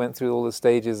so he went through all the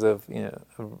stages of,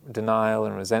 of denial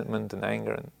and resentment and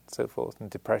anger and so forth and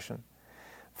depression.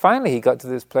 Finally, he got to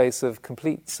this place of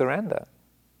complete surrender.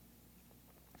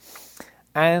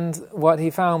 And what he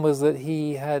found was that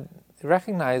he had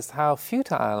recognized how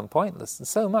futile and pointless and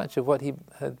so much of what he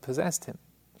had possessed him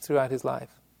throughout his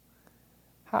life.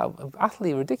 How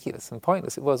utterly ridiculous and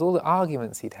pointless it was. All the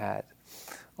arguments he'd had,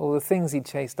 all the things he'd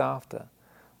chased after,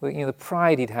 the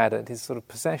pride he'd had at his sort of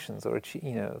possessions or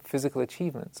physical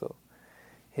achievements or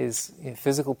his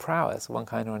physical prowess of one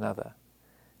kind or another,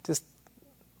 just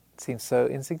seemed so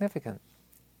insignificant.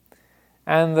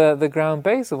 And the ground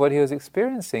base of what he was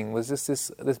experiencing was just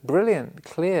this brilliant,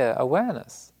 clear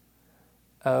awareness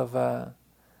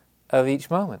of each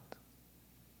moment,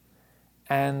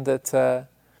 and that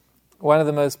one of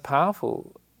the most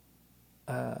powerful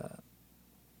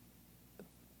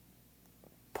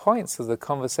points of the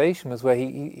conversation was where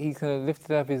he kind of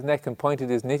lifted up his neck and pointed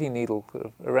his knitting needle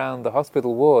around the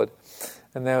hospital ward,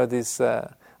 and there were these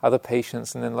other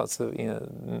patients, and then lots of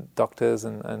doctors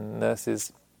and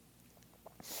nurses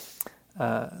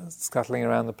scuttling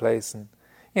around the place, and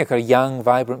kind of young,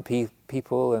 vibrant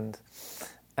people, and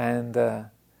kind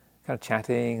of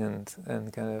chatting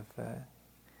and kind of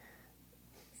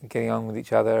getting on with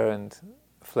each other and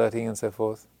flirting and so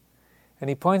forth. And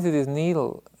he pointed his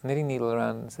knitting needle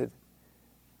around and said,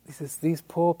 "These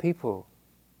poor people,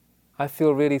 I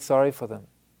feel really sorry for them."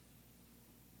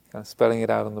 Kind of spelling it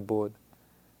out on the board.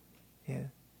 Yeah,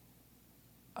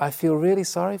 I feel really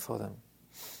sorry for them.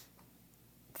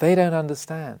 They don't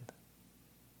understand.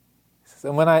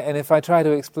 And if I try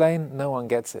to explain, no one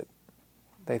gets it.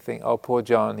 They think, "Oh, poor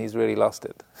John, he's really lost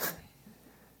it."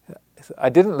 I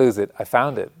didn't lose it, I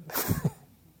found it.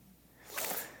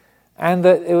 And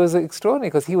that it was extraordinary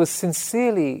because he was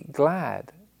sincerely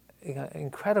glad,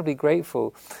 incredibly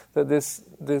grateful that this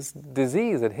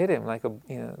disease had hit him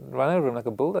run over him like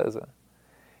a bulldozer.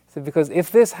 He said, because if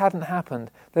this hadn't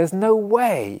happened, there's no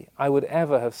way I would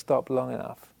ever have stopped long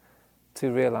enough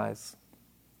to realize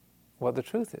what the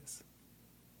truth is,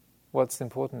 what's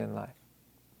important in life,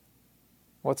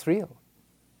 what's real.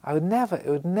 It would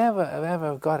never have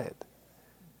ever got it.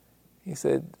 He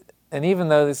said, and even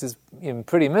though this is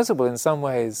pretty miserable in some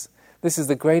ways, this is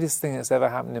the greatest thing that's ever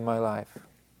happened in my life.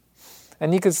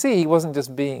 And you could see he wasn't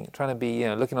just trying to be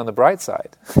looking on the bright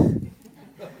side.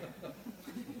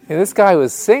 This guy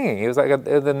was singing. He was like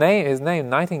his name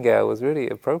Nightingale was really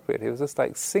appropriate. He was just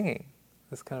like singing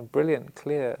this kind of brilliant,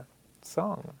 clear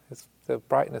song. The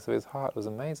brightness of his heart was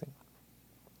amazing.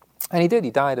 And he did.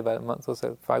 He died about a month or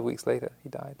so, 5 weeks later. He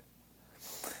died.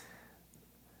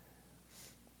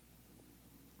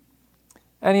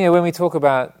 And when we talk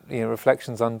about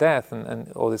reflections on death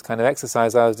and all this kind of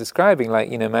exercise I was describing, like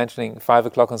imagining 5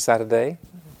 o'clock on Saturday,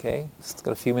 okay, just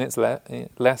got a few minutes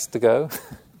less to go.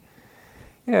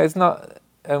 It's not,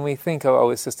 and we think, oh,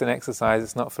 it's just an exercise,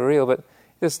 it's not for real. But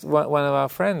just one of our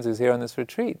friends who's here on this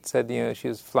retreat said, she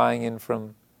was flying in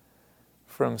from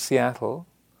Seattle,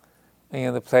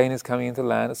 and the plane is coming into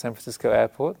land at San Francisco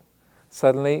Airport.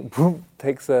 Suddenly, boom,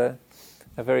 takes a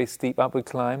very steep upward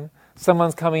climb.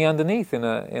 Someone's coming underneath in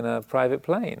a private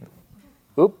plane.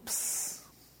 Oops.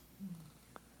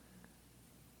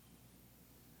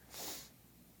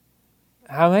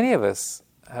 How many of us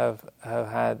have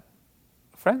had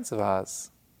friends of ours,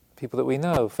 people that we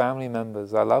know, family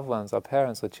members, our loved ones, our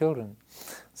parents or children,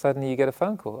 suddenly you get a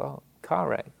phone call, oh, car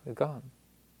wreck, they're gone.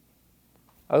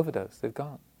 Overdose, they've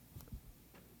gone.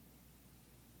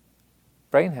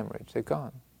 Brain hemorrhage, they're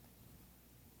gone.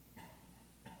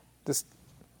 Just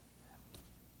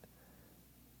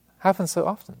happens so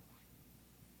often.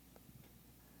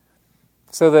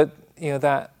 So that,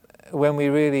 that when we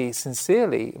really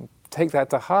sincerely take that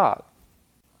to heart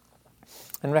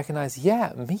and recognize,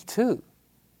 yeah, me too,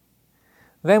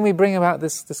 then we bring about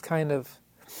this kind of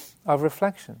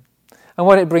reflection. And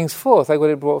what it brings forth, like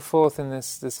what it brought forth in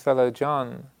this fellow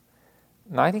John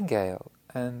Nightingale,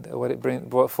 and what it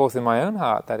brought forth in my own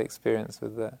heart, that experience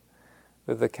with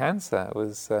the cancer,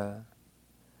 was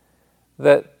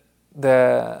that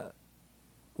the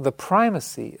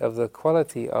primacy of the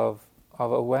quality of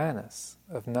awareness,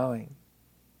 of knowing,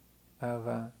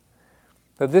 that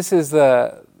this is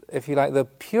if you like, the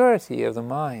purity of the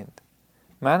mind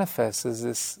manifests as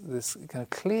this kind of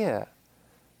clear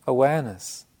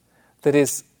awareness that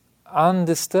is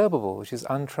undisturbable, which is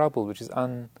untroubled, which is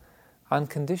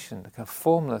unconditioned, a kind of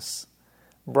formless,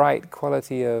 bright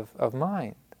quality of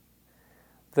mind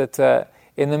that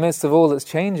in the midst of all that's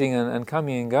changing and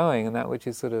coming and going, and that which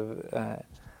is sort of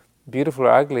beautiful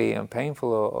or ugly and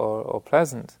painful or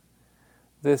pleasant,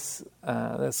 this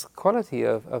quality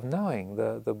of knowing,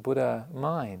 the Buddha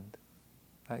mind,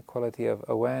 that quality of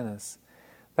awareness,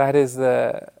 that is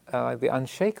the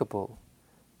unshakable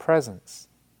presence,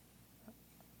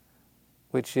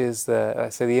 which is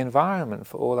the environment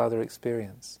for all other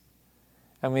experience.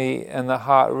 And the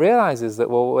heart realizes that,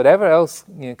 well, whatever else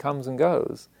comes and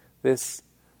goes, this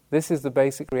is the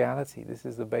basic reality. This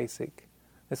is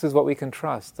what we can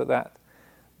trust, that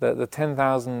the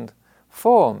 10,000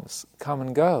 forms come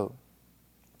and go,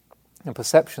 and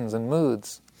perceptions and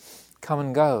moods come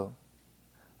and go.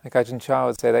 Like Ajahn Chah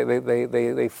would say,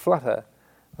 they flutter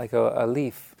like a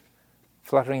leaf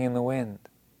fluttering in the wind.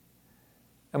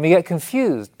 And we get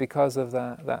confused because of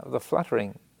the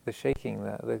fluttering, the shaking,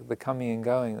 the coming and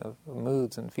going of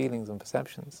moods and feelings and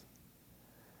perceptions.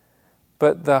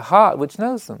 But the heart which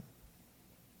knows them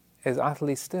is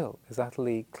utterly still, is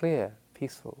utterly clear,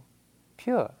 peaceful,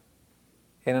 pure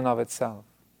in and of itself.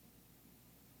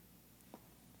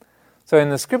 So in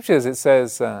the scriptures it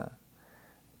says,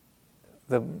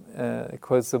 it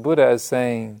quotes the Buddha as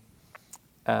saying,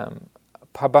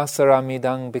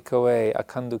 Pabasaramidang bhikkhave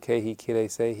akandukehi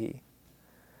kiresehi.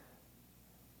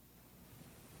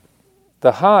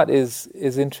 The heart is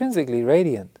intrinsically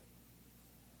radiant,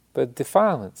 but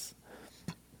defilements,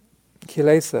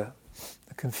 kilesa,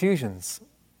 the confusions,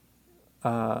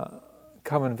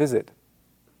 come and visit.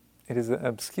 It is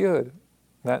obscured.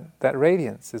 That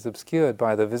radiance is obscured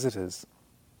by the visitors,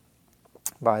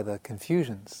 by the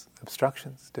confusions,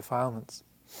 obstructions, defilements.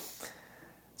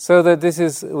 So that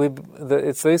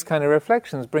it's these kind of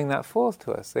reflections bring that forth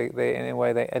to us. They in a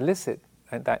way, they elicit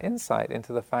that insight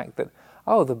into the fact that,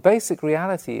 the basic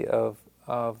reality of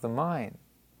the mind,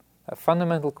 that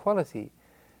fundamental quality,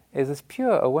 is this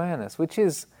pure awareness, which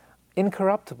is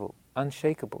incorruptible,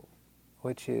 unshakable,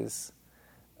 which is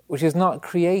not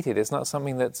created. It's not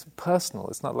something that's personal.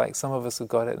 It's not like some of us have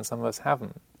got it and some of us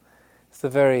haven't. It's the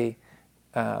very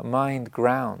mind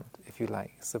ground, if you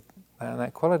like. And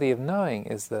that quality of knowing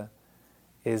is the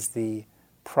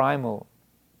primal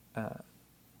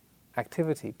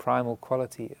activity, primal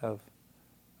quality of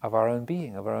our own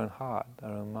being, of our own heart,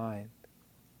 our own mind.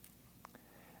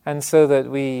 And so that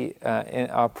in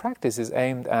our practice is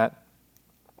aimed at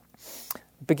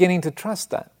beginning to trust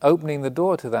that, opening the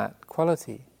door to that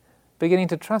quality, beginning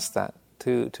to trust that,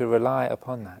 to rely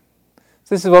upon that.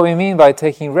 So this is what we mean by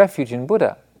taking refuge in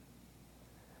Buddha.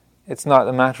 It's not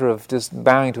a matter of just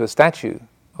bowing to a statue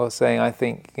or saying, I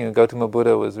think Gautama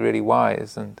Buddha was really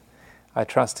wise and I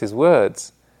trust his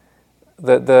words.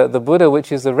 The Buddha,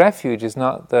 which is the refuge, is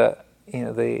not the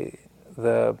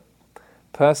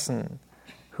person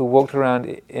who walked around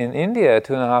in India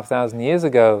 2,500 years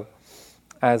ago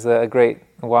as a great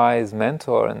wise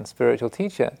mentor and spiritual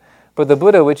teacher. But the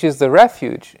Buddha, which is the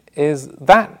refuge, is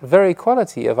that very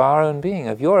quality of our own being,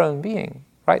 of your own being,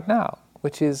 right now,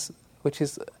 which is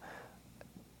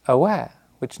aware,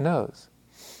 which knows.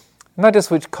 Not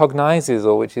just which cognizes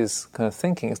or which is kind of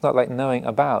thinking, it's not like knowing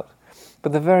about,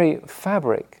 but the very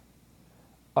fabric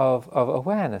of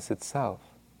awareness itself.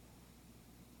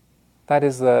 That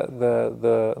is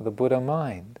the Buddha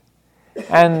mind.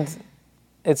 And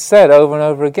it's said over and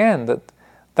over again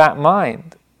that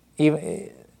mind,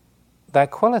 even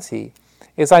that quality,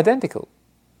 is identical,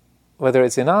 whether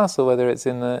it's in us or whether it's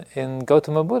in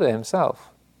Gautama Buddha himself,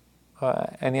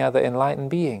 or any other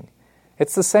enlightened being.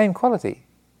 It's the same quality.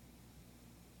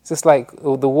 It's just like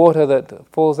the water that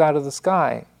falls out of the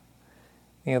sky,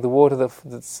 the water that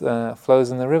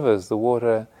flows in the rivers, the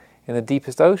water in the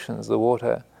deepest oceans, the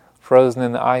water frozen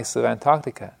in the ice of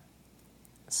Antarctica.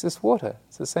 It's just water.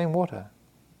 It's the same water.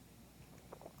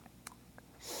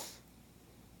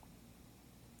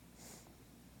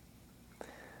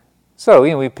 So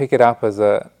we pick it up as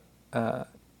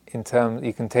in terms.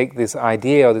 You can take this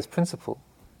idea or this principle.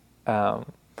 I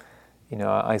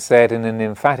say it in an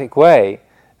emphatic way,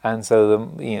 and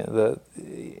so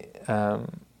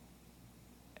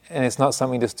and it's not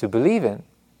something just to believe in.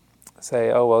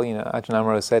 Say, Ajahn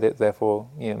Amaro said it, therefore,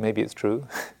 maybe it's true.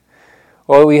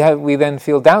 Or we then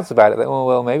feel doubts about it. That,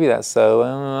 well, maybe that's so.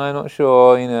 I'm not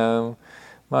sure.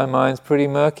 My mind's pretty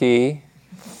murky.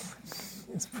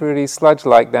 It's pretty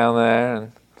sludge-like down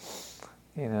there,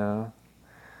 and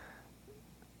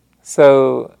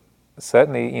So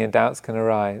certainly, doubts can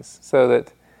arise. So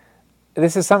that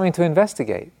this is something to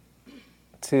investigate,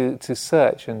 to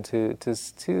search, and to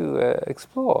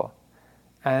explore,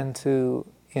 and to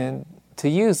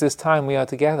use this time we are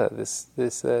together, this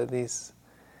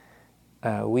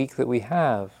week that we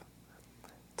have,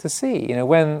 to see,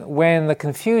 when the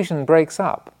confusion breaks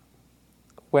up,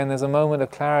 when there's a moment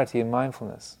of clarity and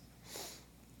mindfulness,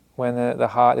 when the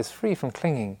heart is free from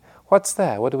clinging, what's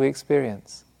there? What do we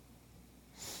experience?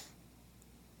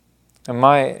 And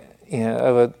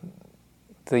over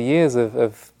the years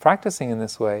of practicing in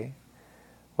this way,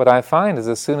 what I find is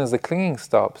as soon as the clinging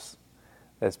stops,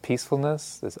 there's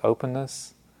peacefulness, there's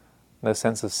openness, no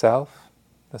sense of self,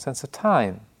 no sense of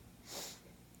time.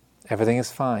 Everything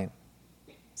is fine.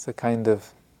 It's a kind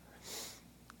of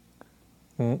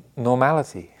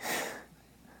normality.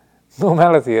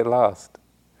 Normality at last.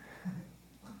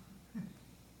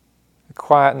 A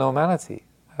quiet normality,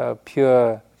 a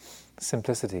pure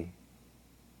simplicity.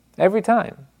 Every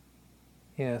time.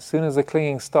 As soon as the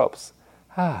clinging stops,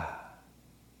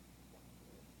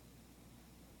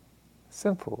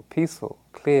 simple, peaceful,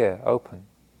 clear, open.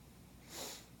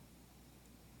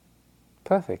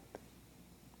 Perfect.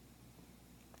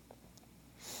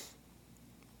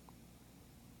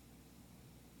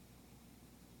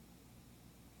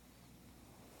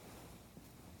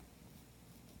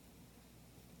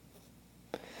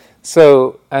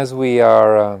 So, as we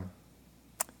are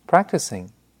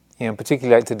practicing,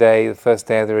 particularly like today, the first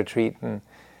day of the retreat, and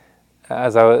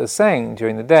as I was saying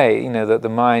during the day, that the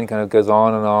mind kind of goes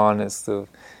on and on. It's sort of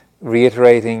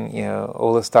reiterating,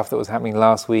 all the stuff that was happening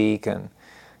last week, and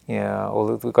all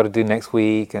that we've got to do next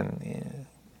week, and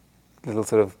little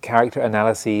sort of character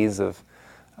analyses of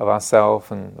ourselves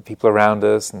and the people around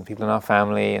us and people in our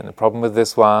family, and the problem with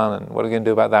this one, and what are we going to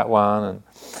do about that one, and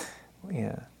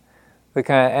the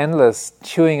kind of endless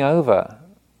chewing over,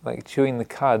 like chewing the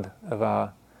cud of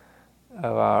our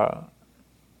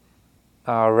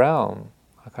realm,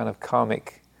 our kind of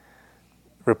karmic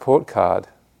report card,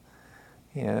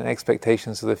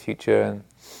 expectations for the future,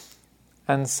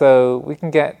 and so we can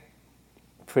get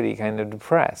pretty kind of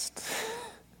depressed.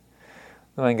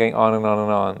 The mind going on and on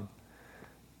and on,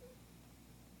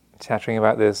 chattering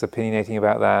about this, opinionating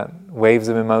about that, waves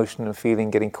of emotion and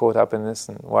feeling, getting caught up in this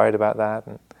and worried about that,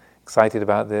 and excited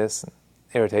about this, and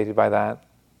irritated by that.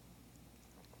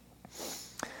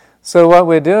 So what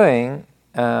we're doing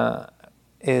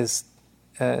is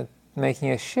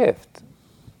making a shift.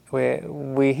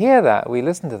 We hear that, we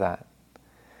listen to that,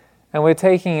 and we're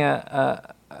taking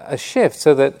a shift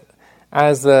so that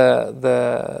as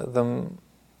the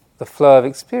flow of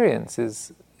experience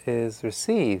is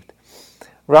received,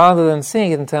 rather than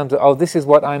seeing it in terms of, this is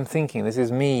what I'm thinking, this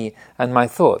is me and my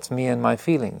thoughts, me and my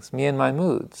feelings, me and my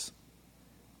moods,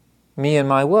 me and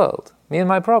my world, me and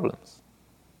my problems,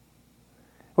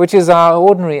 which is our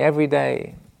ordinary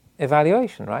everyday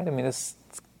evaluation, right? I mean, it's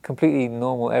completely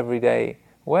normal everyday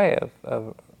way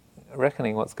of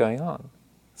reckoning what's going on.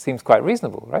 Seems quite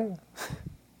reasonable, right?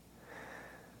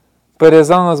 But as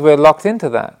long as we're locked into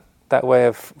that way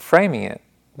of framing it,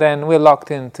 then we're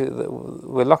locking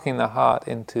the heart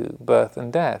into birth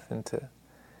and death, into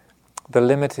the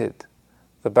limited,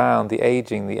 the bound, the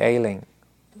aging, the ailing,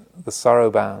 the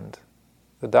sorrow-bound,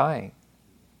 the dying.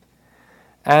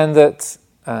 And that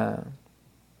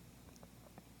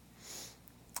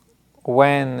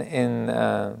when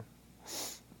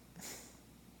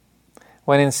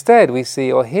instead we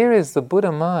see, here is the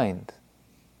Buddha mind.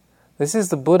 This is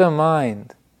the Buddha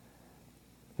mind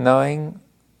knowing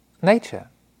nature,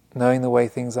 knowing the way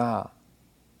things are.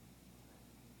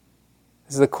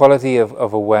 This is the quality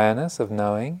of awareness, of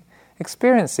knowing,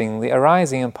 experiencing the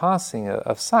arising and passing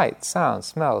of sight, sound,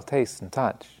 smell, taste and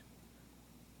touch.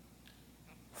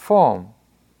 Form,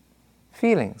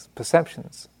 feelings,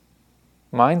 perceptions,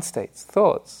 mind states,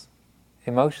 thoughts,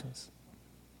 emotions,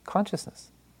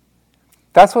 consciousness.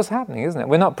 That's what's happening, isn't it?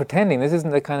 We're not pretending. This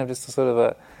isn't a kind of just a sort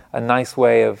of a nice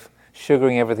way of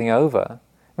sugaring everything over.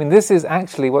 I mean, this is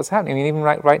actually what's happening. I mean, even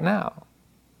right now.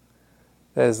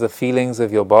 There's the feelings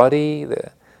of your body,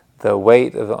 the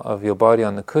weight of your body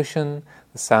on the cushion,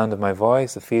 the sound of my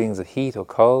voice, the feelings of heat or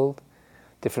cold,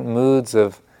 different moods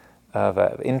of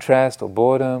interest or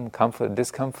boredom, comfort and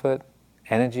discomfort,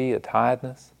 energy or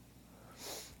tiredness.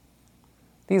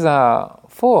 These are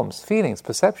forms, feelings,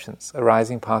 perceptions,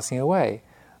 arising, passing away.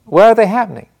 Where are they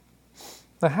happening?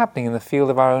 They're happening in the field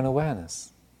of our own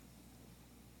awareness.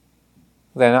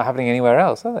 They're not happening anywhere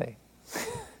else, are they?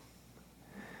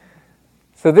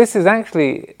 So this is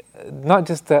actually not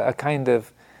just a kind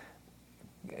of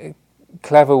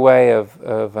clever way of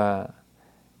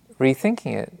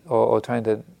rethinking it or trying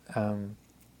to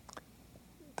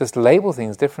just label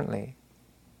things differently.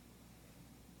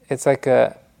 It's like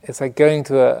going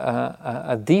to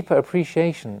a deeper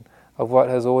appreciation of what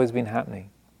has always been happening.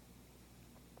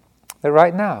 That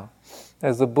right now,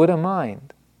 there's the Buddha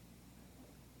mind,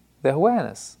 the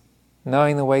awareness,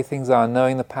 knowing the way things are,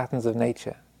 knowing the patterns of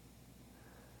nature.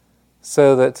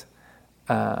 So that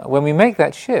when we make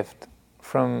that shift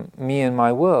from me and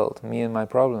my world, me and my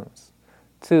problems,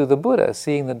 to the Buddha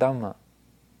seeing the Dhamma,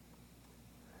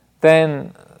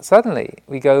 then suddenly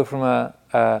we go from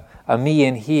a me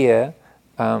in here,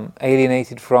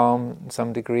 alienated from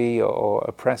some degree, or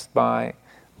oppressed by,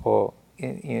 or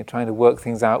trying to work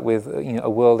things out with a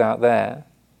world out there,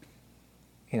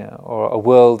 or a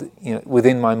world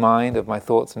within my mind of my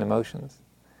thoughts and emotions.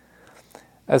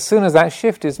 As soon as that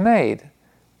shift is made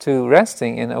to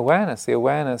resting in awareness, the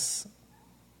awareness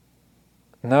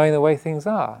knowing the way things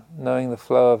are, knowing the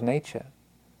flow of nature,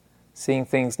 seeing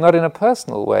things not in a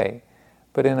personal way,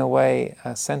 but in a way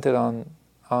centered on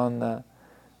an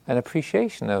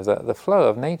appreciation of the flow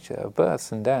of nature, of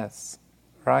births and deaths,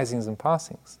 risings and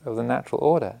passings, of the natural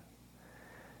order.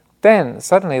 Then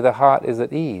suddenly the heart is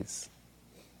at ease.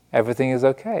 Everything is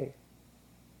okay.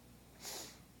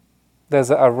 There's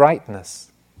a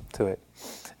rightness to it.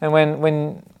 And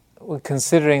when we're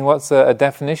considering what's a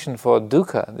definition for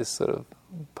dukkha, this sort of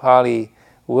Pali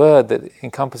word that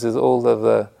encompasses all of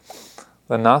the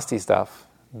nasty stuff,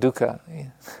 dukkha,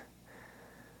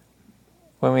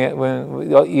 when we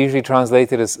usually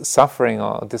translate it as suffering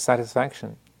or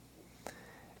dissatisfaction,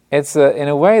 it's in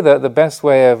a way that the best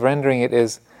way of rendering it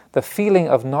is the feeling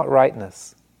of not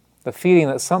rightness, the feeling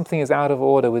that something is out of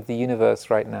order with the universe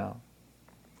right now.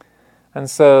 And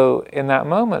so in that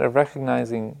moment of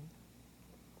recognizing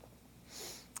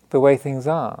the way things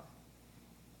are,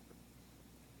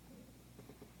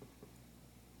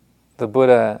 the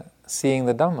Buddha seeing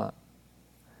the Dhamma,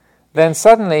 then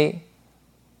suddenly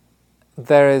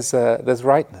there's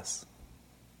rightness.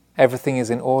 Everything is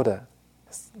in order.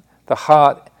 The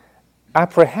heart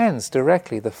apprehends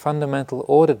directly the fundamental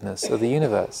orderedness of the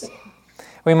universe.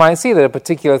 We might see that a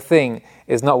particular thing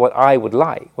is not what I would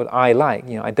like, what I like.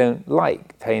 I don't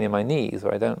like pain in my knees,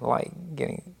 or I don't like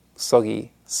getting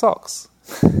soggy socks.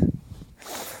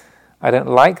 I don't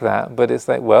like that, but it's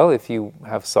like, well, if you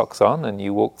have socks on and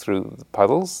you walk through the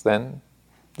puddles, then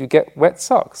you get wet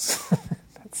socks.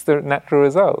 That's the natural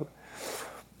result.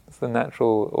 It's the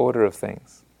natural order of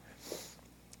things.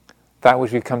 That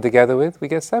which we come together with, we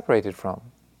get separated from.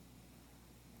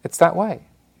 It's that way.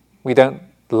 We don't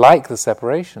like the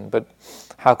separation, but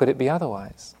how could it be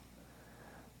otherwise?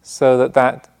 So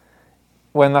that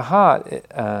when the heart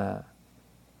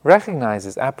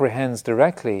recognizes, apprehends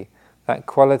directly that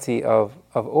quality of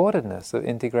orderedness, of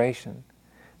integration,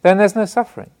 then there's no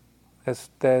suffering.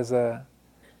 There's a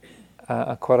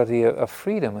quality of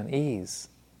freedom and ease.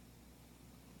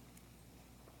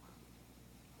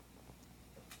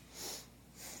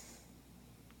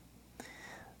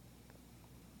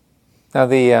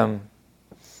 Now,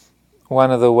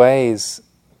 one of the ways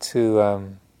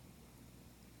to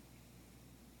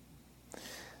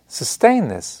sustain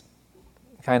this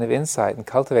kind of insight and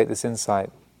cultivate this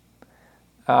insight,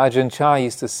 Ajahn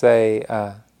used to say,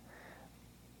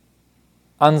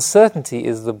 uncertainty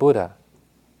is the Buddha.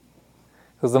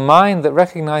 Because the mind that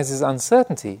recognizes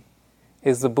uncertainty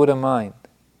is the Buddha mind.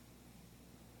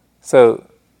 So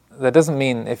that doesn't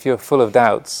mean if you're full of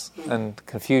doubts and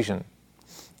confusion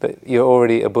that you're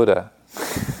already a Buddha.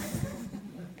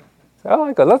 Oh,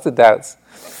 I've got lots of doubts.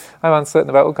 I'm uncertain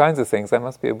about all kinds of things. I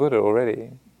must be a Buddha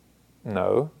already.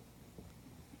 No.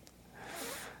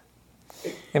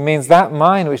 It means that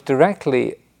mind which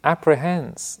directly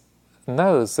apprehends,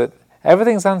 knows that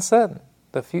everything's uncertain.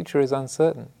 The future is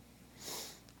uncertain.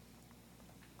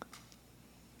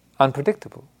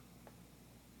 Unpredictable.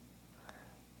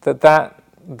 That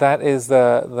is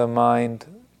the mind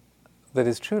that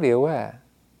is truly aware.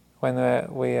 When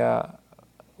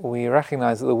we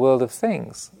recognize that the world of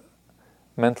things,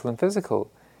 mental and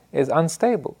physical, is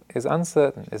unstable, is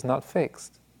uncertain, is not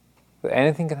fixed, that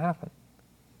anything can happen,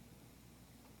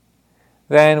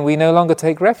 then we no longer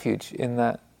take refuge in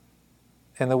the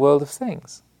world of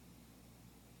things.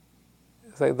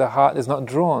 It's like the heart is not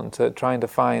drawn to trying to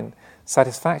find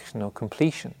satisfaction or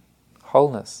completion,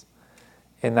 wholeness,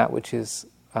 in that which is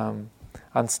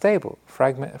unstable,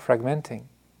 fragmenting,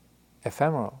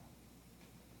 ephemeral.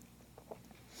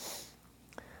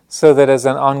 So that as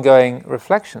an ongoing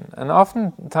reflection, and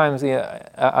oftentimes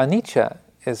anicca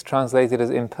is translated as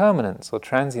impermanence or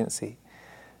transiency,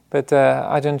 but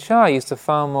Ajahn Chah used to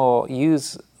far more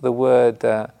use the word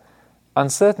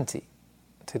uncertainty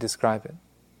to describe it.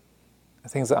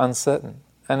 Things are uncertain.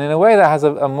 And in a way that has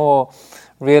a more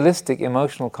realistic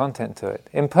emotional content to it.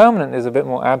 Impermanent is a bit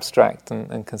more abstract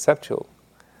and conceptual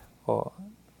or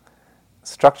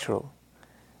structural.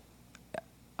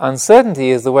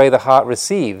 Uncertainty is the way the heart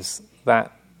receives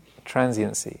that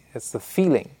transiency. It's the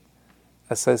feeling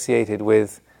associated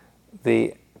with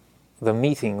the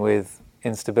meeting with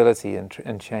instability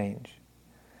and change.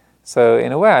 So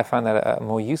in a way I find that a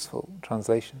more useful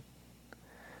translation.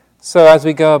 So as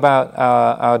we go about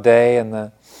our day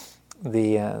and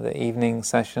the evening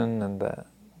session and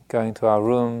going to our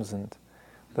rooms and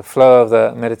the flow of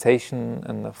the meditation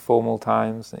and the formal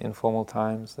times, the informal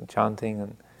times, the chanting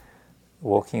and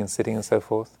walking and sitting and so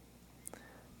forth,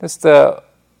 just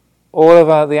all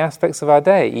of the aspects of our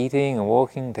day, eating and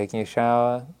walking, taking a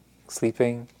shower,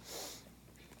 sleeping,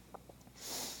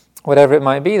 whatever it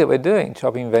might be that we're doing,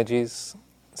 chopping veggies,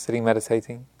 sitting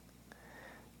meditating,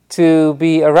 to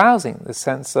be arousing the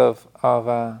sense of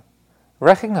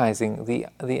recognizing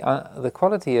the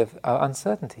quality of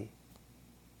uncertainty,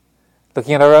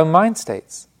 looking at our own mind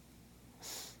states,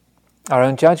 our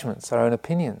own judgments, our own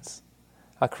opinions,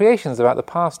 our creations about the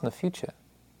past and the future,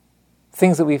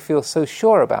 things that we feel so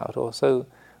sure about or so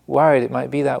worried it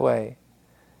might be that way.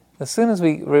 As soon as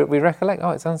we recollect,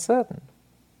 oh, it's uncertain,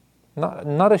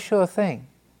 not a sure thing,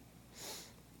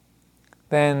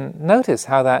 then notice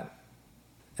how that,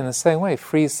 in the same way,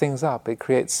 frees things up. It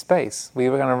creates space. We're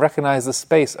going to recognize the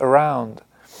space around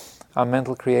our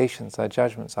mental creations, our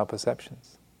judgments, our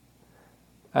perceptions.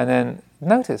 And then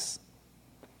notice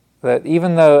that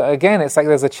even though, again, it's like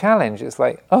there's a challenge, it's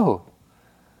like, oh,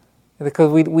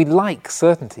 because we like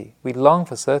certainty, we long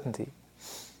for certainty.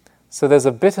 So there's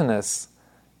a bitterness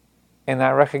in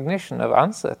that recognition of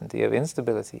uncertainty, of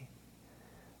instability.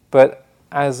 But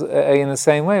as in the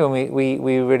same way, when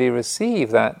we really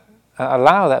receive that,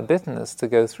 allow that bitterness to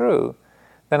go through,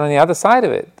 then on the other side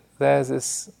of it, there's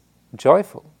this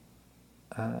joyful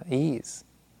ease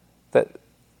that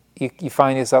you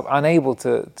find yourself unable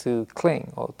to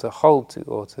cling or to hold to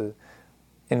or to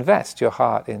invest your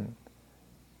heart in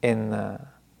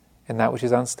that which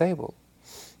is unstable.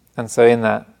 And so in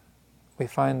that, we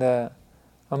find a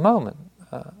moment,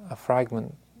 a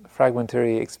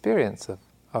fragmentary experience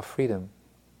of freedom.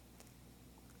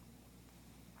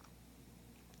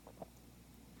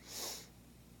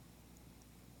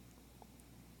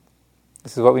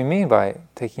 This is what we mean by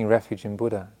taking refuge in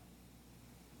Buddha.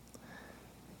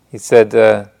 He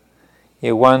said,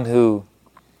 one who,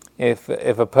 if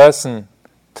a person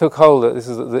took hold of, this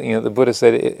is the Buddha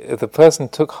said, if the person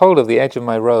took hold of the edge of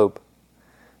my robe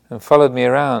and followed me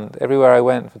around everywhere I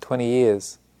went for 20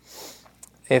 years,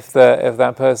 if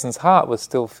that person's heart was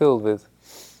still filled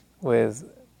with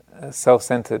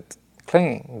self-centered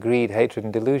clinging, greed, hatred,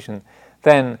 and delusion,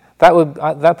 then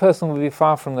that person would be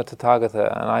far from the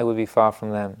Tathagata, and I would be far from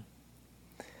them.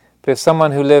 But if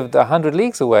someone who lived 100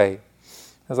 leagues away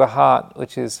has a heart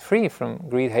which is free from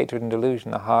greed, hatred, and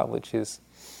delusion, a heart which is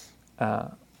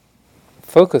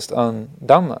focused on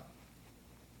Dhamma,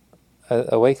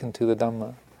 awakened to the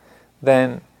Dhamma,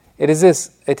 then it is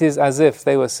as if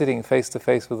they were sitting face to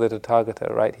face with the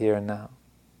Tathagata right here and now.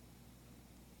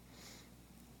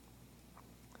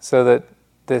 So that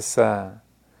this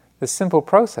simple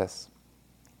process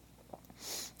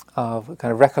of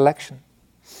kind of recollection,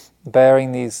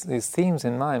 bearing these themes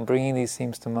in mind, bringing these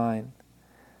themes to mind,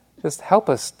 just help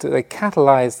us to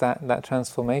catalyze that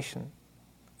transformation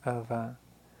of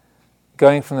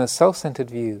going from the self-centered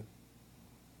view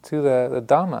to the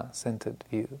Dharma-centered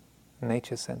view,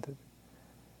 nature-centered.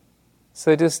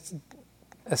 So just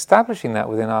establishing that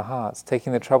within our hearts,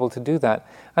 taking the trouble to do that,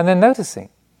 and then noticing,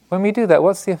 when we do that,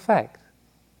 what's the effect?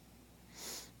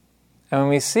 And when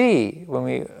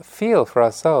we feel for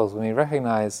ourselves, when we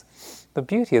recognize the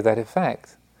beauty of that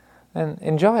effect, then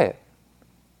enjoy it.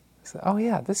 So, oh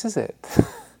yeah, this is it.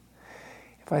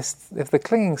 If the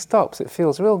clinging stops, it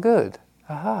feels real good.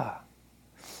 Aha!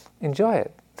 Enjoy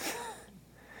it.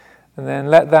 And then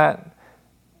let that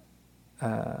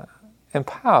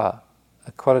empower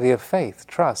a quality of faith,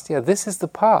 trust. Yeah, this is the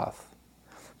path.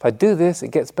 If I do this,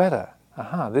 it gets better.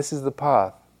 Aha, this is the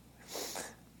path.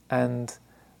 And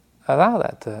allow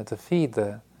that to feed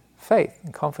the faith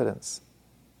and confidence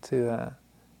to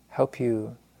help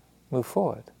you move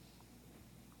forward.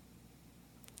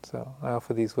 So I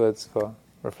offer these words for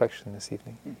reflection this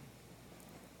evening.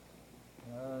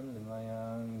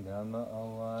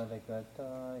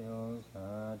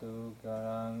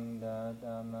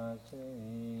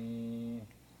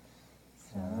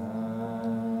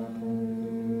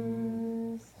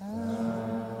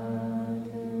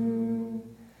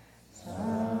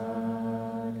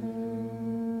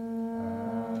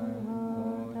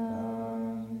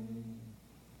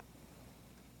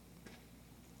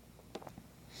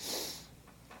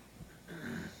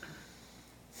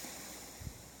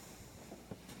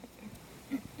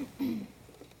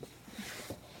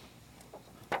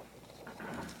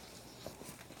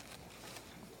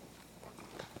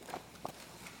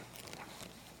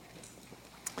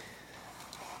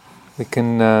 We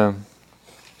can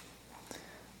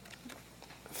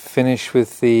finish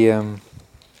with the let's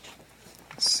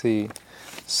see,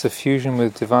 suffusion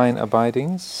with divine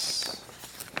abidings.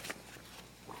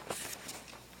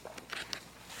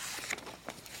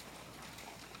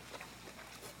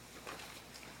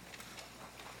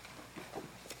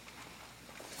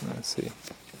 Let's see.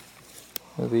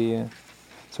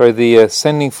 The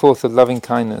sending forth of loving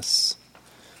kindness,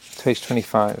 page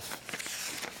 25.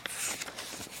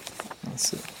 Let's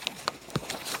see.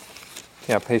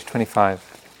 Yeah, page 25.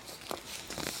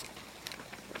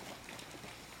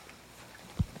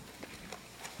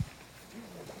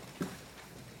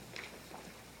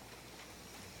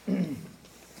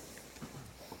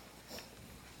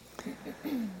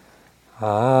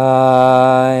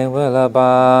 I will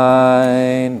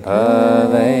abide,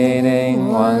 pervading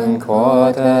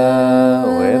 1/4,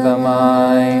 with a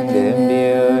mind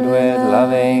imbued with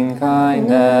loving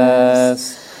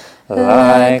kindness.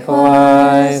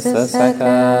 Likewise the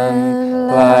second,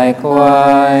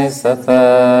 likewise the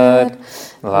third,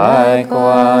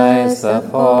 likewise the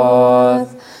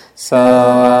fourth, so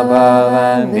above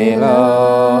and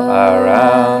below,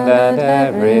 around and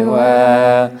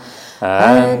everywhere,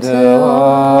 and to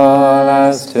all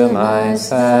as to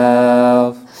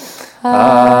myself,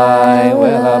 I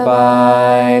will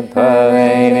abide,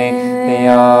 pervading the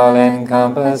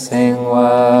all-encompassing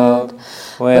world,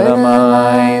 with a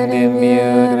mind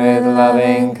imbued with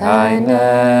loving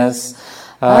kindness,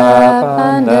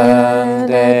 abundant,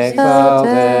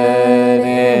 exalted,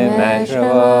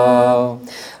 immeasurable,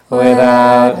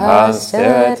 without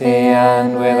hostility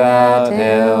and without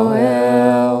ill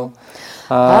will.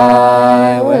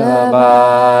 I will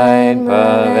abide,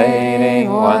 pervading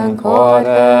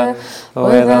 1/4,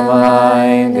 with a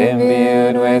mind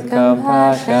imbued with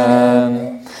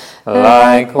compassion.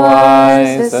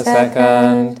 Likewise the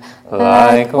second,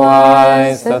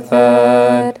 likewise the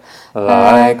third,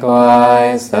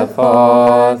 likewise the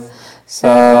fourth,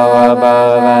 so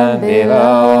above and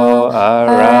below,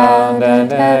 around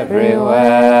and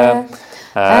everywhere,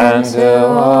 and to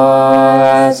all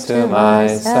as to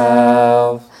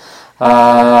myself,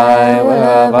 I will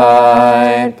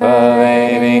abide,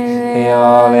 pervading the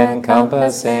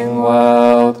all-encompassing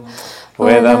world,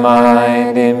 with a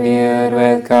mind imbued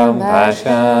with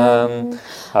compassion,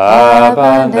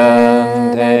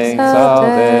 abundant,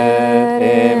 exalted,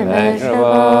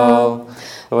 immeasurable,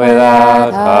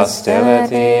 without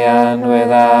hostility and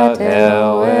without ill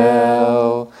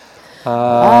will.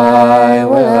 I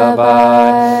will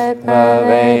abide,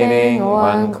 pervading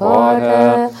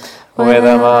 1/4, with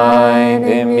a mind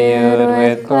imbued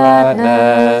with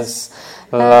gladness.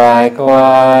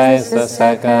 Likewise the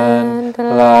second,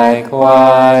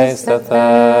 likewise the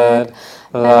third,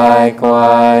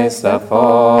 likewise the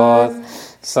fourth,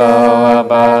 so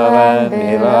above and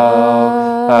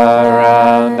below,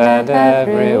 around and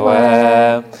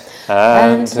everywhere,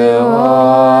 and to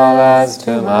all as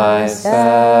to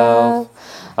myself,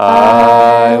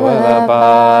 I will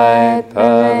abide,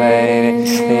 pervading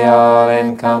the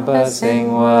all-encompassing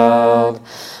world,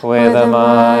 with a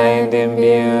mind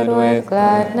imbued with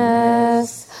gladness,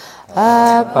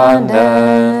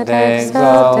 abundant,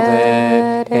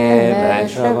 exalted,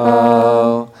 immeasurable,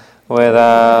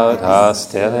 without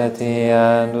hostility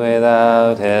and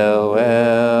without ill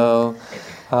will.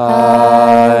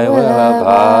 I will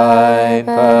abide,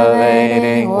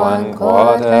 pervading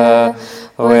 1/4,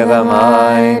 with a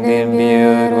mind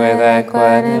imbued with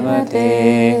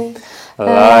equanimity.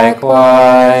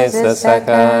 Likewise the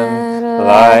second,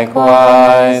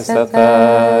 likewise the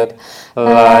third,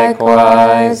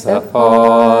 likewise the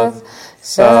fourth,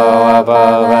 so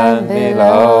above and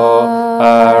below,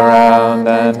 around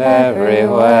and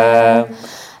everywhere,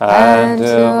 and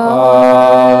to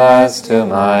all as to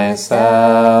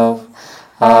myself,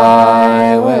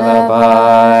 I will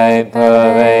abide,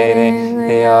 pervading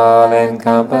the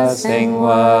all-encompassing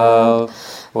world,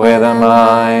 with a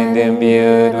mind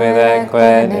imbued with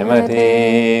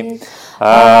equanimity,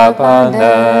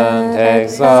 abundant,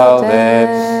 exalted,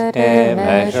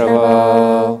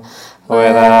 immeasurable,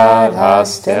 without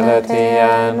hostility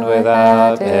and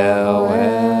without ill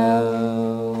will.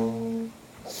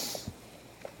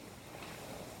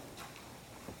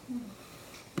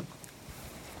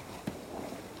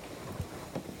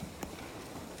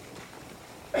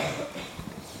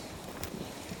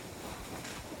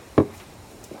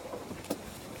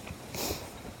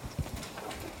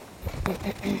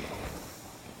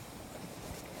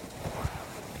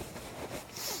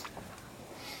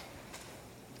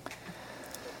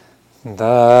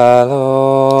 The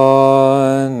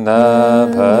Lord,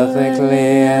 the perfectly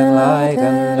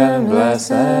enlightened and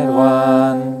blessed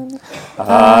One,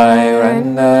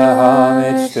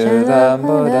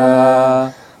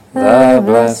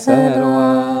 Blessed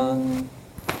One.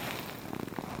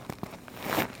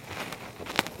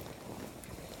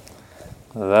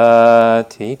 The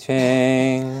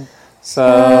teaching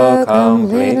so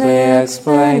completely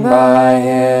explained by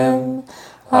him,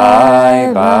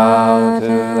 I bow to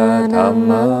the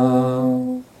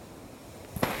Dhamma.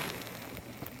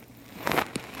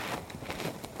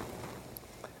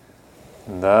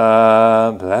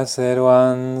 The Blessed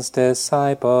One's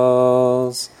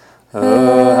disciples, who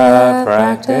have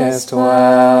practiced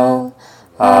well,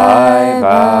 I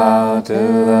bow to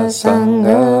the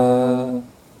Sangha.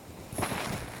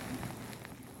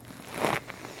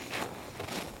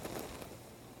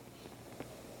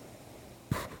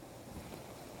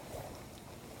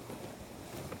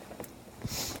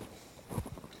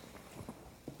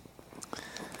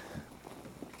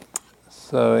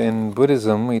 So in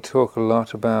Buddhism we talk a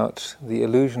lot about the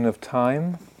illusion of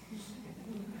time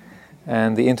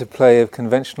and the interplay of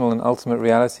conventional and ultimate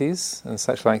realities and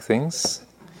such like things.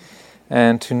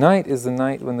 And tonight is the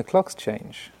night when the clocks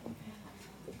change.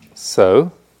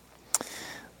 So,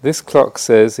 this clock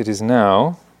says it is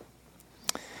now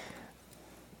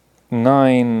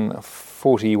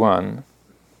 9:41.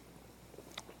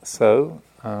 So,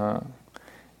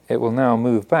 it will now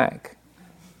move back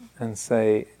and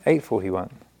say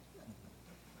 8:41.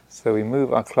 So we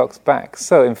move our clocks back.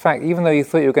 So in fact, even though you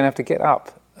thought you were going to have to get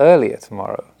up earlier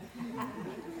tomorrow,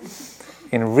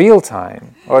 in real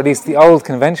time, or at least the old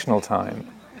conventional time,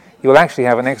 you will actually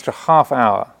have an extra half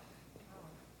hour.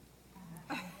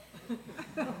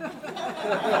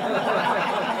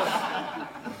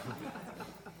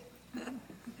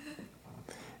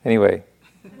 Anyway,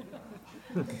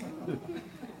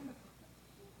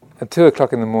 at 2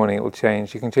 o'clock in the morning it will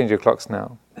change. You can change your clocks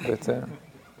now, but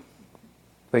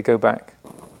they go back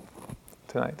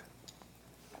tonight.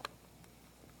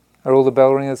 Are all the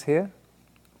bell ringers here?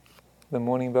 The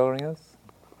morning bell ringers?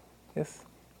 Yes?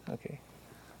 Okay.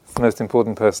 It's the most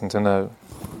important person to know.